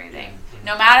nasal breathing.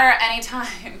 No matter any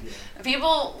time.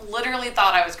 People literally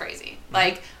thought I was crazy.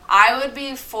 Like, I would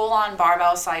be full on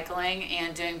barbell cycling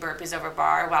and doing burpees over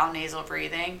bar while nasal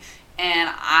breathing. And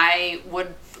I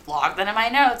would log that in my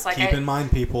notes. Like, keep in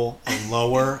mind, people, a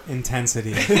lower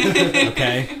intensity.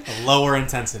 Okay? A lower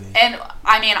intensity. And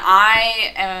I mean,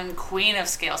 I am queen of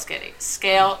scale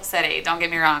city. Don't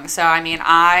get me wrong. So I mean,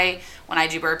 when I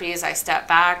do burpees, I step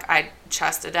back, I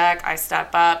chest a deck, I step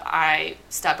up, I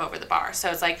step over the bar. So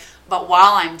it's like, but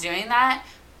while I'm doing that,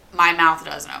 my mouth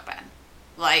doesn't open.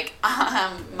 Like,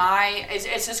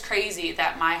 it's just crazy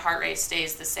that my heart rate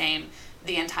stays the same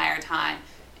the entire time.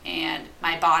 And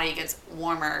my body gets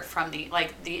warmer from the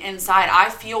inside. I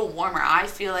feel warmer. I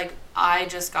feel like I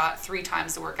just got 3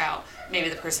 times the workout maybe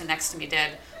the person next to me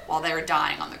did while they were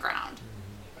dying on the ground.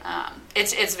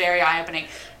 It's very eye-opening.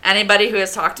 Anybody who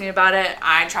has talked to me about it,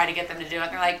 I try to get them to do it.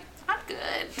 And they're like, I'm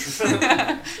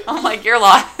good. I'm like, you're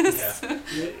lost.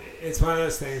 Yeah. It's one of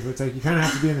those things where it's like you kind of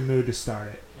have to be in the mood to start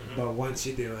it. But once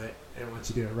you do it, and once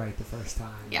you do it right the first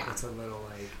time, it's a little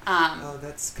like, oh,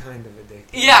 that's kind of addictive.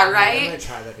 Yeah, right? I'm going to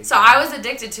try that again. So I was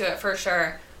addicted to it for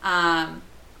sure. I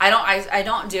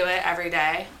don't do it every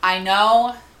day. I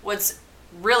know what's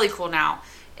really cool now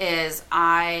is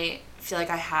I feel like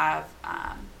I have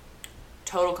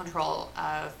total control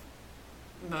of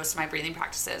most of my breathing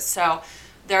practices. So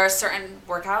there are certain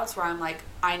workouts where I'm like,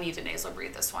 I need to nasal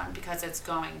breathe this one because it's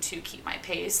going to keep my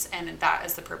pace, and that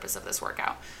is the purpose of this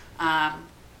workout.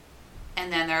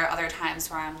 And then there are other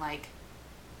times where I'm like,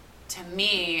 to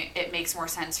me, it makes more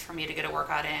sense for me to get a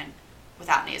workout in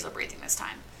without nasal breathing this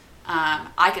time.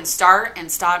 I can start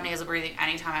and stop nasal breathing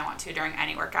anytime I want to during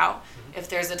any workout. If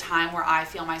there's a time where I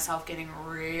feel myself getting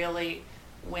really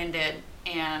winded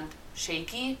and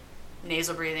shaky,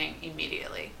 nasal breathing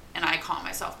immediately, and I calm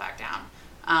myself back down.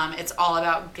 It's all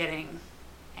about getting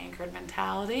anchored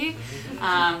mentality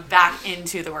back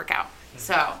into the workout.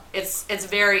 So it's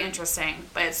very interesting,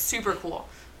 but it's super cool.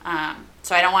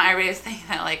 So I don't want everybody to think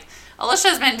that like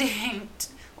Alyshia's been doing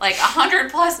like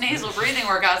 100+ nasal breathing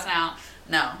workouts now.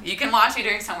 No, you can watch me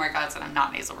doing some workouts and I'm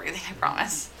not nasal breathing, I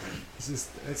promise.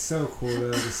 It's so cool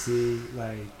though to see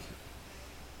like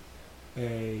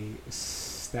a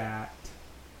stat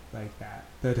like that.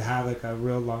 To have like a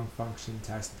real lung function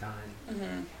test done.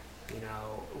 Mm-hmm. You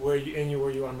know, were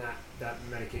you on that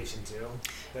medication too?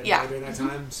 During that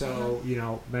time? So, you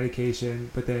know,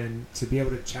 medication, but then to be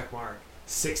able to check mark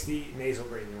 60 nasal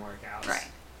breathing workouts. Right.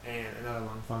 And another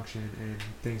lung function and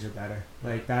things are better.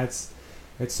 Like it's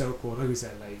so cool. Like we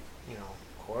said, like, you know,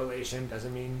 correlation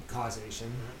doesn't mean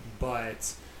causation,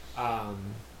 but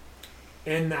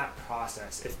in that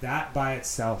process, if that by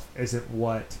itself isn't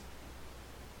what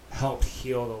helped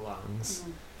heal the lungs,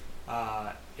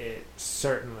 it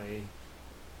certainly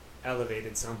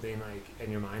elevated something like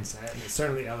in your mindset, and it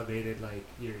certainly elevated like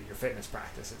your fitness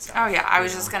practice itself. Oh yeah, I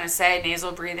was just gonna say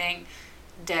nasal breathing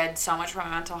did so much for my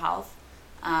mental health.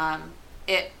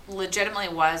 It legitimately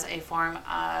was a form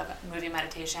of moving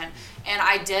meditation, and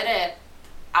I did it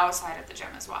outside of the gym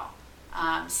as well.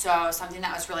 So something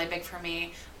that was really big for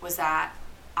me was that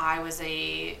I was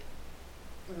a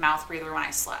mouth breather when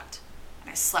I slept,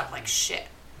 and I slept like shit.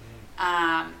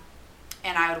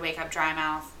 And I would wake up dry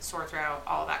mouth, sore throat,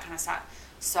 all of that kind of stuff.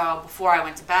 So before I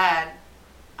went to bed,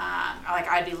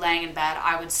 I'd be laying in bed,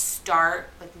 I would start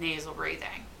with nasal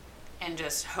breathing and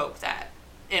just hope that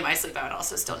in my sleep I would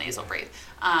also still nasal breathe.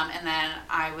 And then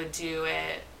I would do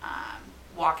it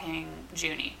walking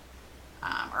Junie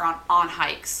or on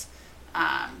hikes.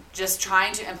 Just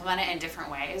trying to implement it in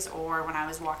different ways, or when I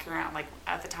was walking around, like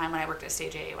at the time when I worked at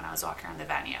Stage 8, when I was walking around the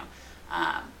venue.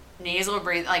 Nasal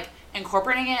breathing, like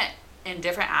incorporating it in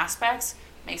different aspects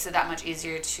makes it that much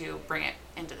easier to bring it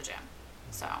into the gym.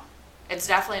 So it's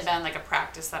definitely been like a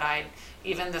practice that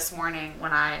even this morning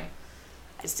when I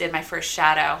just did my first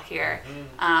shadow here,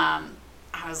 I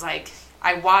was like,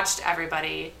 I watched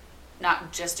everybody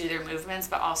not just do their movements,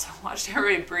 but also watched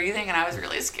everybody breathing, and I was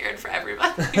really scared for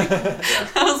everybody.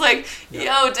 I was like,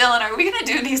 yo, Dylan, are we going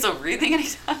to do nasal breathing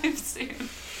anytime soon?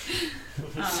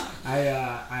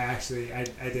 I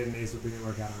did a nasal breathing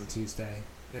workout on Tuesday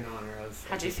in honor of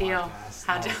How'd you feel?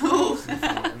 Felt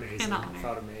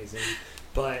amazing.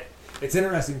 But it's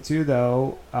interesting too,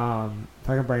 though. If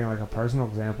I can bring like a personal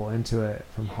example into it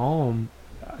from home,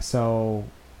 so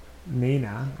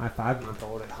Nina, my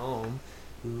 5-month-old at home,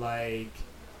 like,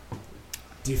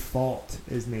 default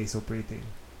is nasal breathing.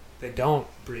 They don't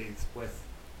breathe with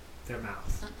their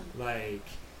mouth. Like,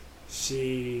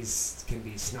 she's can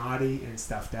be snotty and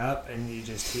stuffed up, and you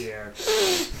just hear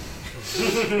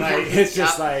like, it's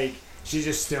just like she's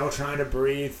just still trying to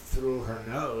breathe through her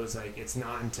nose. Like, it's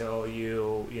not until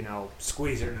you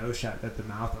squeeze her nose shut that the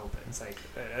mouth opens. Like,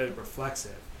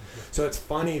 reflexive. So it's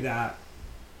funny that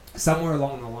somewhere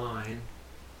along the line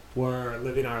we're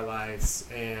living our lives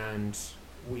and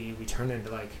we turn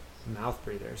into like mouth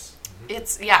breathers.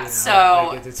 It's so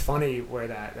like, it's funny where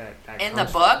that in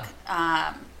comes the book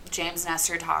James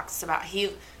Nestor talks about, he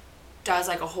does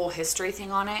like a whole history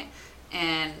thing on it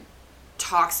and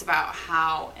talks about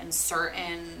how in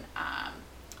certain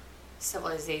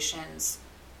civilizations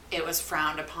it was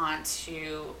frowned upon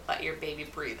to let your baby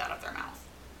breathe out of their mouth.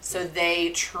 So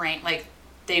they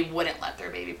they wouldn't let their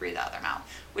baby breathe out of their mouth,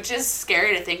 which is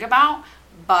scary to think about,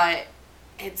 but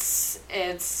it's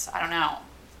I don't know.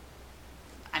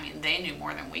 I mean, they knew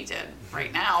more than we did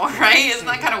right now, right? Isn't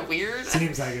that kind of weird?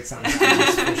 Seems like it sometimes,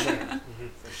 for sure.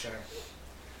 For sure.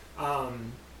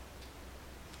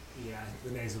 Yeah,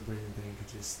 the nasal breathing thing could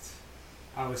just...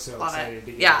 I was so excited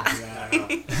to get into that.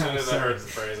 As soon as I heard the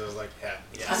phrase, I was like,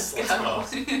 yes, let's go.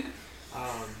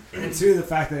 And two, the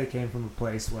fact that it came from a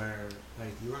place where,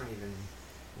 like,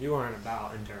 you weren't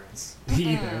about endurance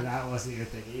either. That wasn't your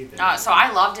thing either. So I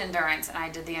loved endurance, and I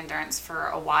did the endurance for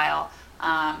a while.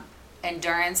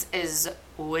 Endurance is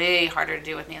way harder to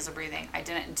do with nasal breathing. I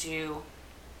didn't do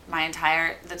the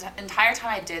entire time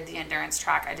I did the endurance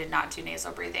track, I did not do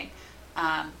nasal breathing.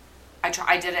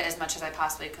 I did it as much as I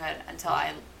possibly could until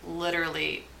I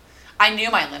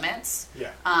knew my limits.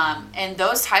 Yeah. And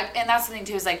that's the thing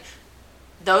too, is like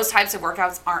those types of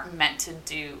workouts aren't meant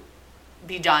to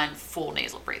be done full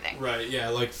nasal breathing. Right, yeah,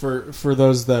 like for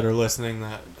those that are listening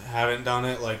that haven't done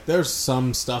it, like there's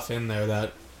some stuff in there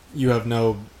that you have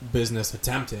no business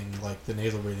attempting, like the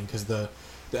nasal breathing, because the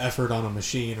effort on a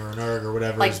machine or an erg or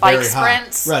whatever like is very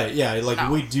sprints. high. Right, yeah, like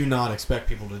No. we do not expect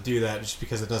people to do that just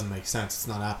because it doesn't make sense. It's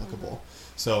not applicable.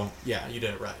 So, yeah, you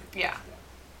did it right. Yeah.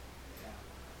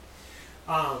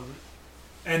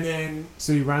 And then,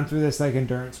 so you run through this like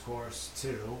endurance course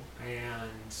too, and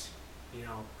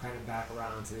kind of back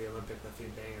around to the Olympic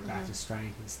lifting thing or back to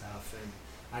strength and stuff. And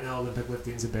I know Olympic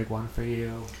lifting is a big one for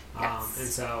you. Yes. And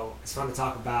so it's fun to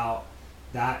talk about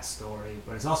that story,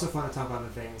 but it's also fun to talk about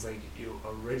the things like you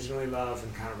originally loved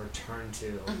and kind of returned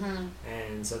to.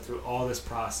 And so through all this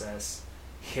process,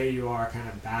 here you are kind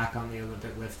of back on the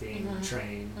Olympic lifting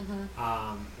train.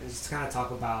 And just kind of talk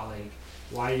about like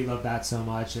why you love that so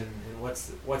much and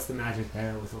what's the magic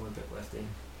there with Olympic lifting.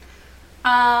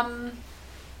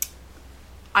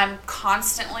 I'm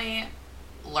constantly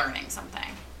learning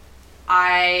something.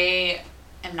 I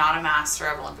am not a master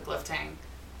of Olympic lifting.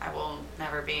 I will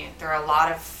never be. There are a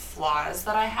lot of flaws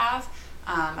that I have.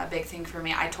 A big thing for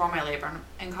me, I tore my labrum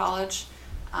in college.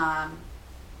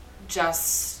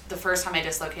 Just the first time I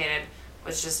dislocated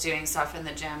was just doing stuff in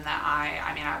the gym that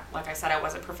I like I said, I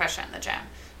wasn't proficient in the gym.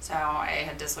 So I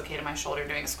had dislocated my shoulder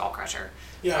doing a skull crusher.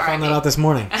 Yeah, I found that out this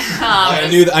morning. I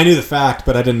knew the fact,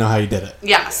 but I didn't know how you did it.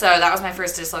 Yeah, so that was my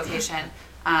first dislocation.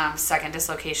 Second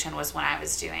dislocation was when I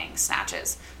was doing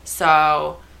snatches.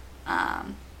 So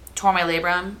tore my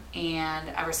labrum, and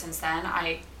ever since then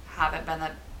I haven't been the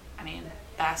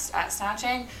best at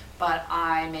snatching, but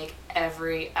I make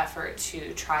every effort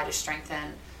to try to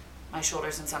strengthen my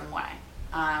shoulders in some way.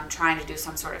 Trying to do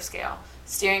some sort of scale.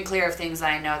 Steering clear of things that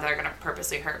I know that are going to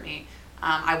purposely hurt me.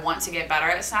 I want to get better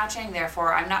at snatching,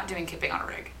 therefore I'm not doing kipping on a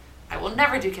rig. I will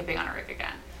never do kipping on a rig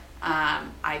again.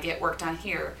 I get work done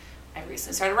here. I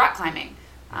recently started rock climbing.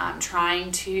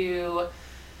 Trying to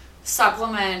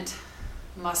supplement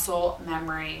muscle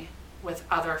memory with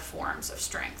other forms of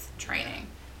strength training.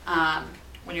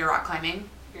 When you're rock climbing,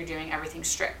 you're doing everything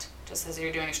strict. Just as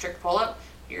you're doing a strict pull-up,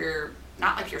 you're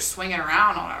not like you're swinging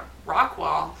around on a rock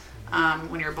wall.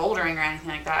 When you're bouldering or anything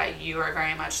like that, you are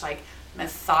very much like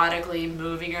methodically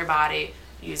moving your body,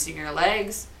 using your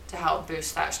legs to help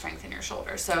boost that strength in your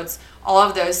shoulders. So it's all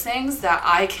of those things that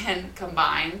I can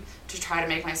combine to try to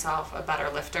make myself a better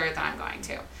lifter than I'm going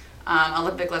to.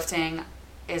 Olympic lifting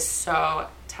is so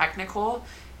technical,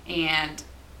 and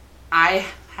I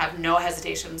have no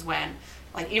hesitations when,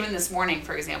 like even this morning,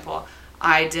 for example,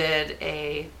 I did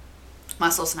a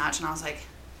muscle snatch and I was like,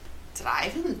 did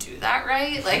I even do that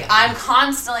right? Like I'm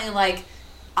constantly like,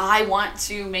 I want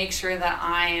to make sure that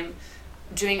I'm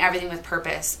doing everything with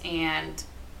purpose and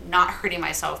not hurting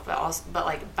myself, but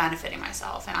like benefiting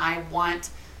myself. And I want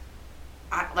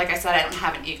like I said, I don't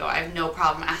have an ego. I have no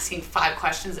problem asking 5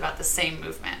 questions about the same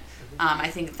movement. I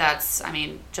think that's,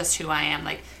 just who I am,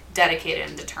 like dedicated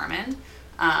and determined,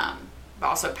 but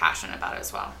also passionate about it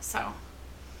as well. So,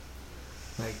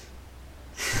 like,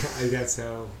 I get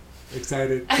so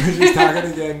excited when she's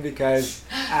talking again, because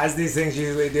as these things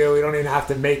usually do, we don't even have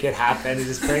to make it happen. It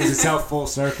just brings itself full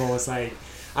circle. It's like,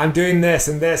 I'm doing this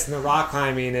and this and the rock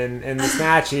climbing and the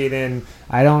snatching, and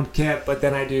I don't kip, but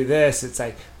then I do this. It's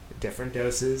like different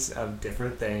doses of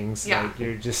different things. Yeah. Like,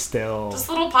 you're just still... Just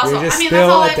a little puzzle. You're just that's still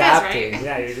all life adapting. is, right?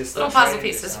 Yeah, you're just little still puzzle training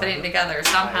pieces yourself. fitting together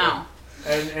somehow.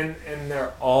 And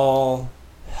they're all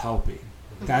helping.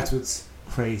 Mm-hmm. That's what's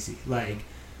crazy. Like,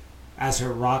 as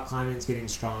her rock climbing's getting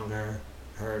stronger,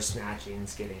 her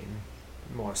snatching's getting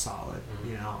more solid,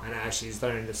 and as she's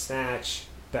learning to snatch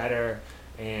better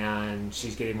and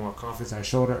she's getting more confidence on her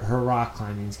shoulder, her rock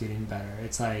climbing's getting better.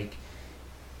 It's like,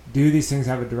 do these things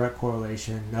have a direct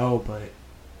correlation? No, but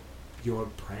your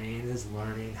brain is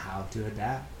learning how to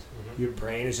adapt. Your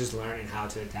brain is just learning how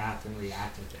to adapt and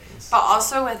react to things. But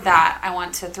also with that, I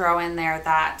want to throw in there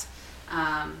that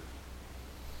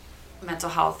mental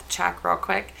health check real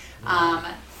quick.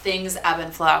 Things ebb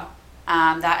and flow.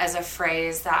 That is a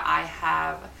phrase that I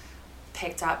have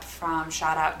picked up from,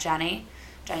 shout out Jenny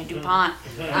DuPont.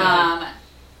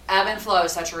 Ebb and flow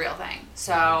is such a real thing.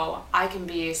 So I can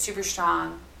be super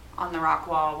strong on the rock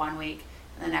wall one week,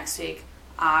 and the next week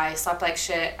I slept like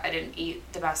shit. I didn't eat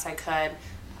the best I could.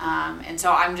 And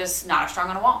so I'm just not as strong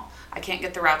on a wall. I can't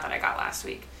get the route that I got last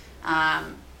week.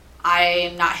 I'm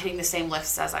not hitting the same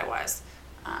lifts as I was.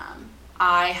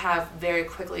 I have very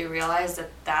quickly realized that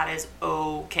that is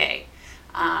okay.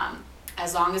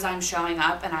 As long as I'm showing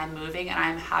up and I'm moving and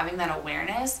I'm having that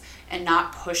awareness and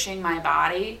not pushing my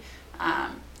body,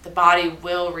 the body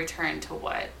will return to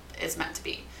what it's meant to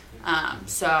be.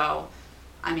 So,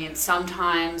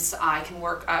 sometimes I can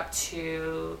work up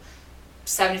to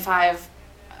 75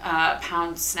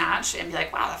 pound snatch and be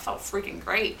like, wow, that felt freaking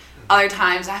great. Other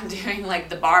times I'm doing like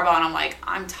the barbell and I'm like,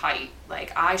 I'm tight.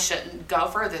 Like, I shouldn't go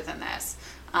further than this.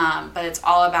 But it's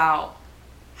all about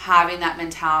having that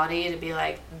mentality to be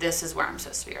like, this is where I'm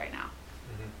supposed to be right now.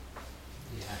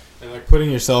 Yeah. And like putting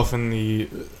yourself in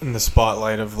the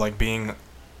spotlight of like being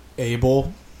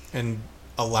able and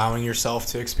allowing yourself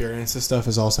to experience this stuff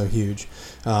is also huge.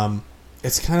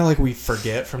 It's kind of like we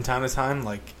forget from time to time,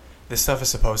 like, this stuff is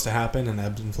supposed to happen and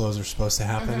ebbs and flows are supposed to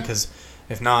happen, because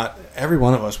if not, every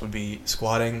one of us would be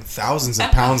squatting thousands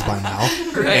of pounds by now.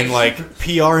 Right. And like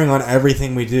PRing on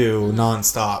everything we do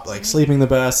nonstop, like sleeping the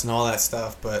best and all that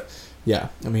stuff. But yeah,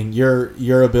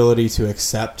 your ability to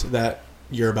accept that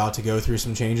you're about to go through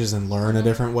some changes and learn a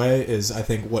different way is, I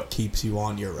think, what keeps you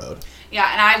on your road. Yeah,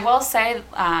 and I will say,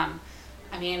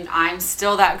 I'm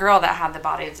still that girl that had the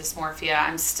body dysmorphia.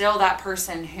 I'm still that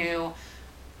person who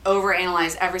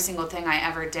overanalyzed every single thing I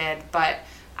ever did. But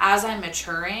as I'm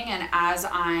maturing and as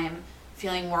I'm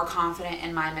feeling more confident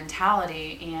in my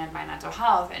mentality and my mental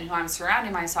health and who I'm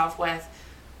surrounding myself with,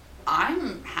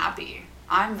 I'm happy.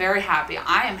 I'm very happy.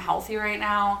 I am healthy right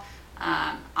now.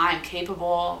 I'm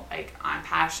capable. Like, I'm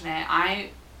passionate.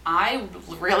 I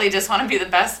really just want to be the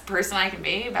best person I can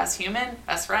be, best human,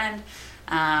 best friend,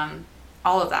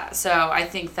 all of that. So I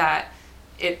think that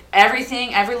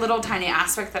every little tiny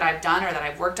aspect that I've done or that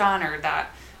I've worked on or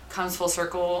that comes full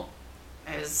circle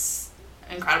is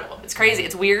incredible. It's crazy.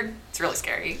 It's weird. It's really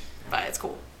scary, but it's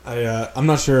cool. I'm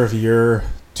not sure if your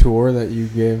tour that you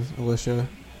gave, Alyshia,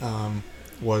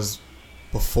 was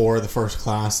before the first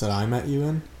class that I met you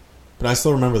in, but I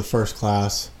still remember the first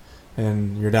class,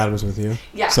 and your dad was with you.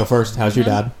 Yeah. So first, how's your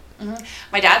dad? Mm-hmm.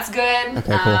 My dad's good.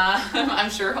 Okay, cool. I'm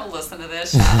sure he'll listen to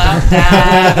this. Shout out,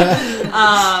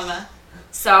 Dad.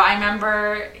 So I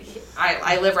remember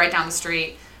I live right down the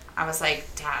street. I was like,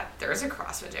 Dad, there's a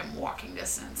CrossFit gym walking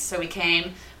distance. So we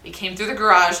came through the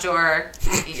garage door.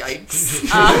 Yikes.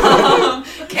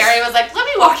 Carrie was like, let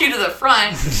me walk you to the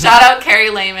front. Shout out Carrie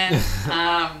Lehman.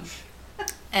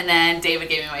 And then David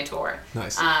gave me my tour.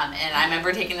 Nice. And I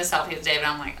remember taking the selfie with David.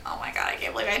 I'm like, oh my God, I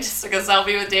can't believe I just took a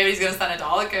selfie with David. He's going to send it to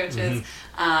all the coaches.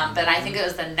 Mm-hmm. But I think it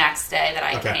was the next day that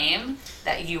I came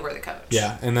that you were the coach.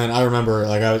 Yeah, and then I remember,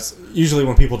 like, I was usually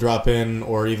when people drop in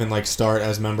or even like start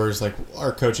as members, like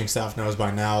our coaching staff knows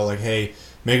by now, like, hey,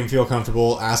 make them feel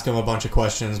comfortable, ask them a bunch of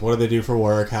questions. What do they do for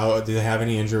work? How do they have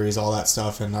any injuries? All that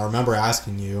stuff. And I remember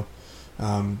asking you.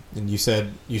 And you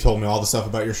told me all the stuff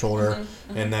about your shoulder,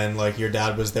 mm-hmm. and then like your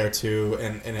dad was there too,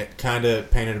 and it kind of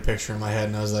painted a picture in my head,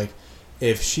 and I was like,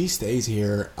 if she stays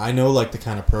here, I know like the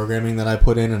kind of programming that I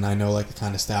put in, and I know like the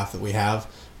kind of staff that we have,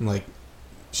 and like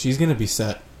she's gonna be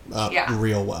set up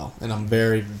real well, and I'm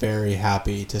very, very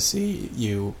happy to see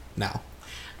you now.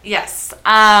 Yes.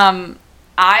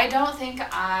 I don't think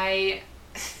I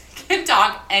can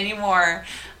talk anymore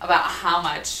about how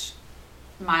much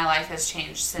my life has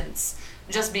changed since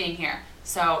just being here.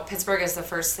 So Pittsburgh is the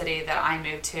first city that I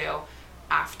moved to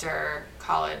after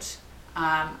college.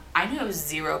 I knew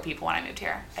 0 people when I moved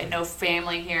here. I had no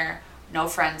family here, no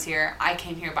friends here. I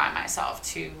came here by myself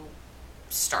to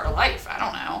start a life. I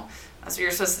don't know. That's what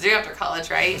you're supposed to do after college,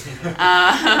 right?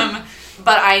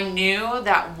 But I knew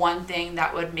that one thing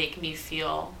that would make me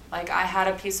feel like I had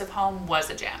a piece of home was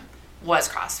a gym, was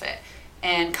CrossFit.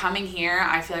 And coming here,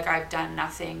 I feel like I've done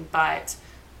nothing but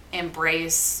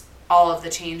embrace all of the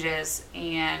changes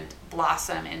and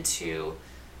blossom into...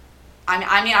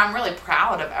 I mean, I'm really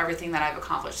proud of everything that I've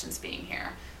accomplished since being here.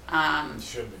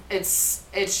 Should be.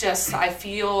 It's just, I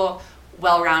feel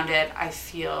well-rounded. I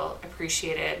feel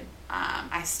appreciated.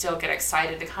 I still get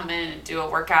excited to come in and do a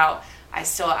workout. I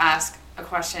still ask a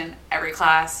question every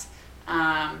class.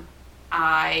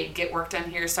 I get work done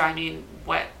here. So I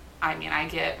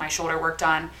get my shoulder work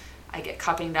done. I get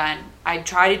cupping done. I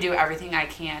try to do everything I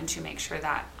can to make sure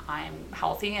that I'm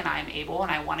healthy and I'm able,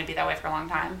 and I want to be that way for a long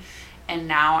time. And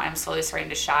now I'm slowly starting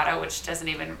to shadow, which doesn't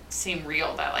even seem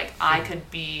real, that like I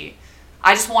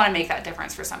just want to make that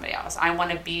difference for somebody else. I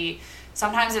want to be,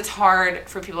 sometimes it's hard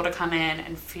for people to come in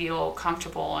and feel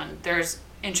comfortable, and there's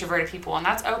introverted people, and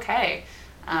that's okay.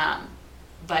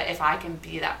 But if I can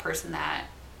be that person that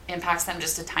impacts them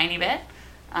just a tiny bit,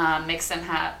 makes them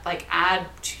add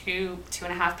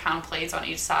 2.5 pound plates on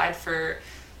each side for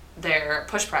their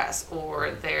push press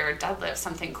or their deadlift,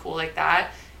 something cool like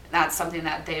that. That's something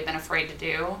that they've been afraid to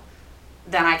do,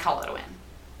 then I call it a win.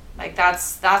 Like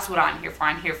that's what I'm here for.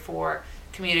 I'm here for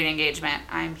community engagement.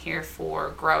 I'm here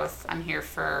for growth. I'm here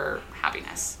for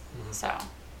happiness. Mm-hmm. So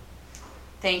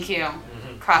thank you,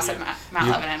 CrossFit Mount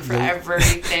Lebanon, for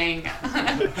everything.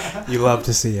 You love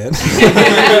to see it.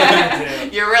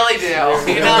 You really do.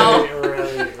 You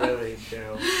really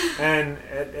do. And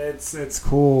it's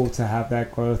cool to have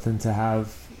that growth and to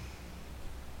have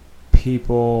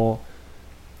people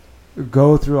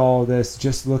go through all of this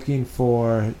just looking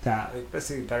for that, like,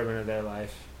 basically betterment of their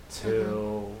life,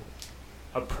 to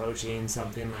approaching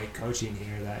something like coaching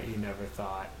here that you never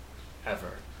thought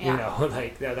ever. Yeah. You know,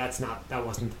 like that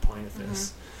wasn't the point of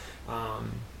this.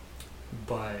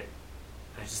 But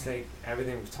I just think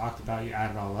everything we've talked about, you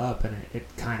add it all up, and it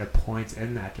kind of points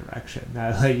in that direction.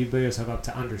 That like you build yourself up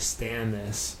to understand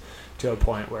this to a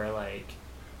point where like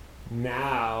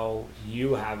now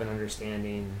you have an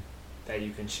understanding that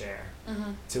you can share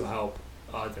to help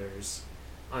others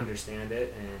understand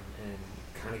it and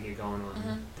kind of get going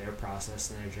on their process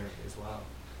and their journey as well.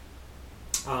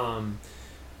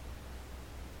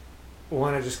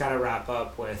 Want to just kind of wrap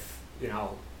up with,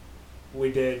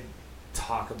 we did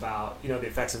talk about, the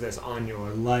effects of this on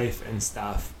your life and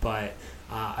stuff, but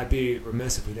I'd be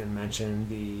remiss if we didn't mention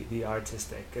the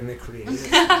artistic and the creative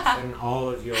stuff and all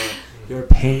of your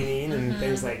painting and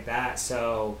things like that.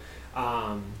 So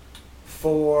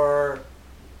for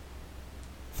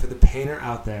the painter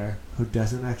out there who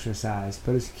doesn't exercise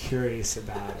but is curious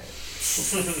about it,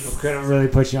 I'm gonna really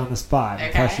put you on the spot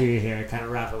and pressure you here. Kind of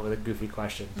wrap it with a goofy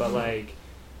question, but like,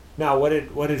 now what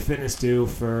did fitness do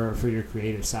for your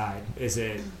creative side? Is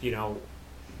it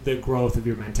the growth of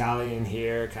your mentality in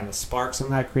here kind of spark some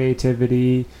of that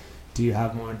creativity? Do you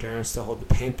have more endurance to hold the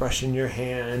paintbrush in your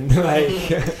hand?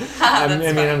 Like,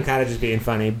 I'm kind of just being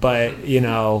funny, but where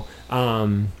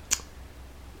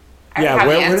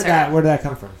did that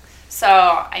come from? So,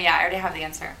 I already have the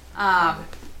answer.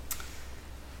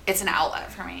 It's an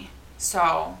outlet for me.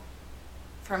 So,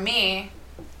 for me,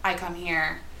 I come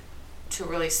here to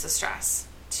release the stress,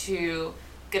 to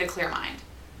get a clear mind.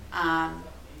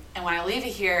 And when I leave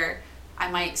it here, I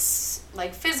might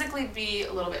physically be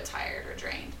a little bit tired or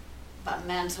drained, but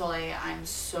mentally I'm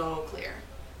so clear.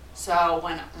 So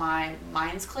when my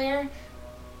mind's clear,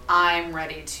 I'm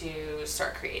ready to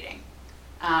start creating.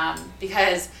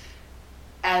 Because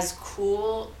as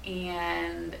cool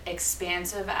and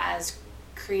expansive as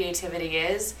creativity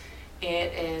is,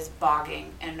 it is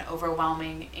bogging and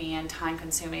overwhelming and time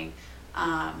consuming.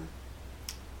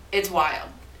 It's wild.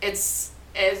 It's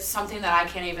something that I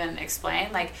can't even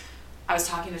explain. Like, I was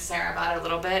talking to Sarah about it a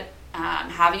little bit.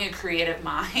 Having a creative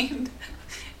mind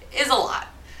is a lot.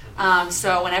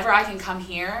 So whenever I can come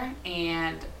here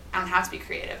and I don't have to be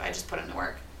creative, I just put in the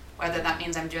work. Whether that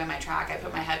means I'm doing my track, I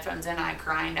put my headphones in, I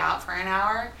grind out for an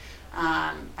hour.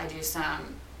 I do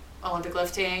some Olympic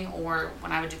lifting, or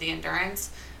when I would do the endurance,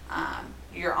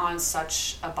 you're on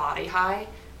such a body high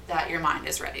that your mind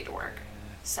is ready to work.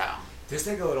 So there's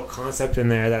like a little concept in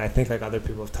there that I think like other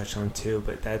people have touched on too,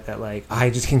 but that like I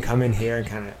just can come in here and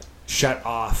kind of shut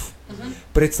off.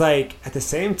 But it's like at the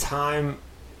same time,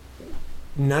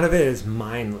 none of it is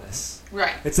mindless.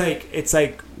 Right. It's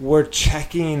like we're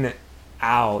checking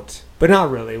out, but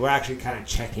not really. We're actually kind of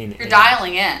checking. You're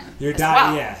dialing in. You're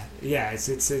dialing. Well. Yeah. It's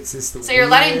just the so you're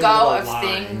letting go of line.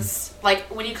 things like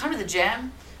when you come to the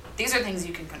gym. These are things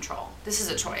you can control. This is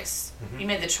a choice. You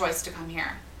made the choice to come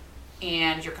here,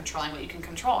 and you're controlling what you can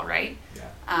control, right?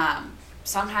 Yeah.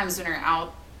 Sometimes when you're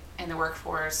out in the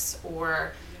workforce,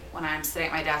 or when I'm sitting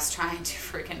at my desk trying to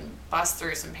freaking bust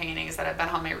through some paintings that have been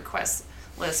on my request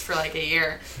list for like a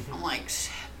year, I'm like,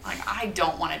 shit, like I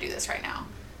don't want to do this right now.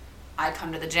 I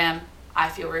come to the gym, I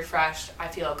feel refreshed, I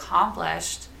feel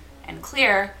accomplished and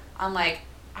clear. I'm like,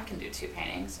 I can do 2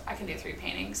 paintings, I can do 3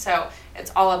 paintings. So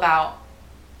it's all about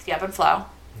the ebb and flow,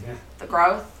 the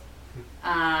growth,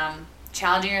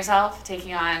 challenging yourself,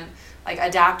 taking on, like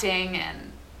adapting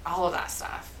and all of that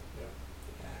stuff.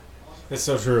 It's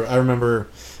so true. I remember,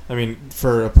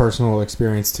 for a personal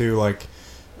experience too, like,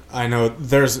 I know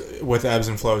there's, with ebbs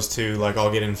and flows too, like,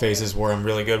 I'll get in phases where I'm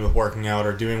really good with working out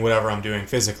or doing whatever I'm doing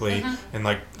physically, and,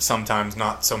 like, sometimes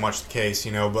not so much the case,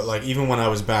 but, like, even when I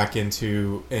was back in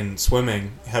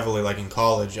swimming heavily, like, in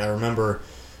college, I remember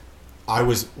I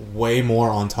was way more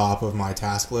on top of my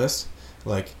task list,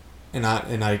 like, and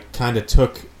I kind of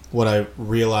took what I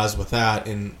realized with that,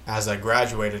 and as I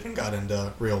graduated and got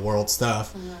into real world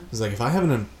stuff, it was like, if I have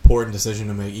an important decision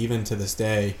to make, even to this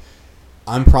day,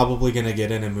 I'm probably going to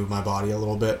get in and move my body a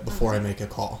little bit before I make a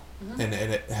call. And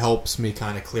it helps me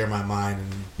kind of clear my mind and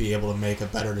be able to make a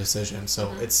better decision.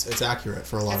 So it's accurate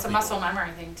for a lot of people. It's a muscle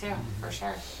memory thing too, for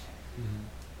sure.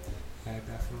 Yeah,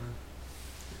 definitely.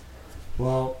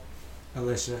 Well,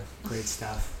 Alyshia, great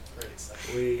stuff.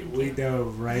 We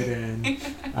dove right in.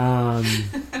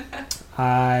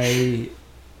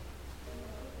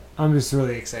 I'm just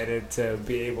really excited to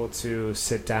be able to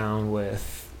sit down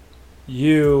with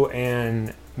you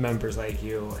and members like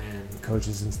you and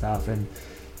coaches and stuff and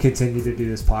continue to do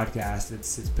this podcast.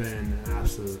 It's been an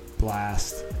absolute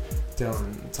blast.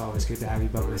 Dylan, it's always good to have you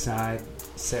by my side.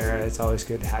 Sarah, it's always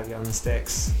good to have you on the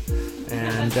sticks.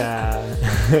 And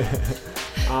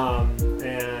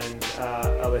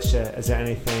Alyshia, is there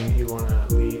anything you want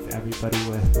to leave everybody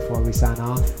with before we sign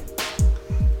off?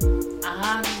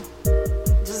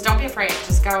 Just don't be afraid.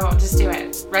 Just go. Just do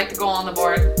it. Write the goal on the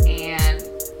board and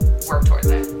work towards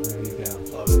it. There you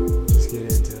go. Love it. Just get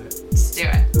into it. Just do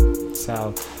it.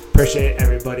 So appreciate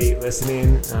everybody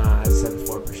listening. As I said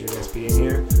before, appreciate you guys being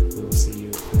here. We will see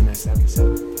you in the next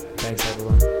episode. Thanks,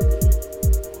 everyone.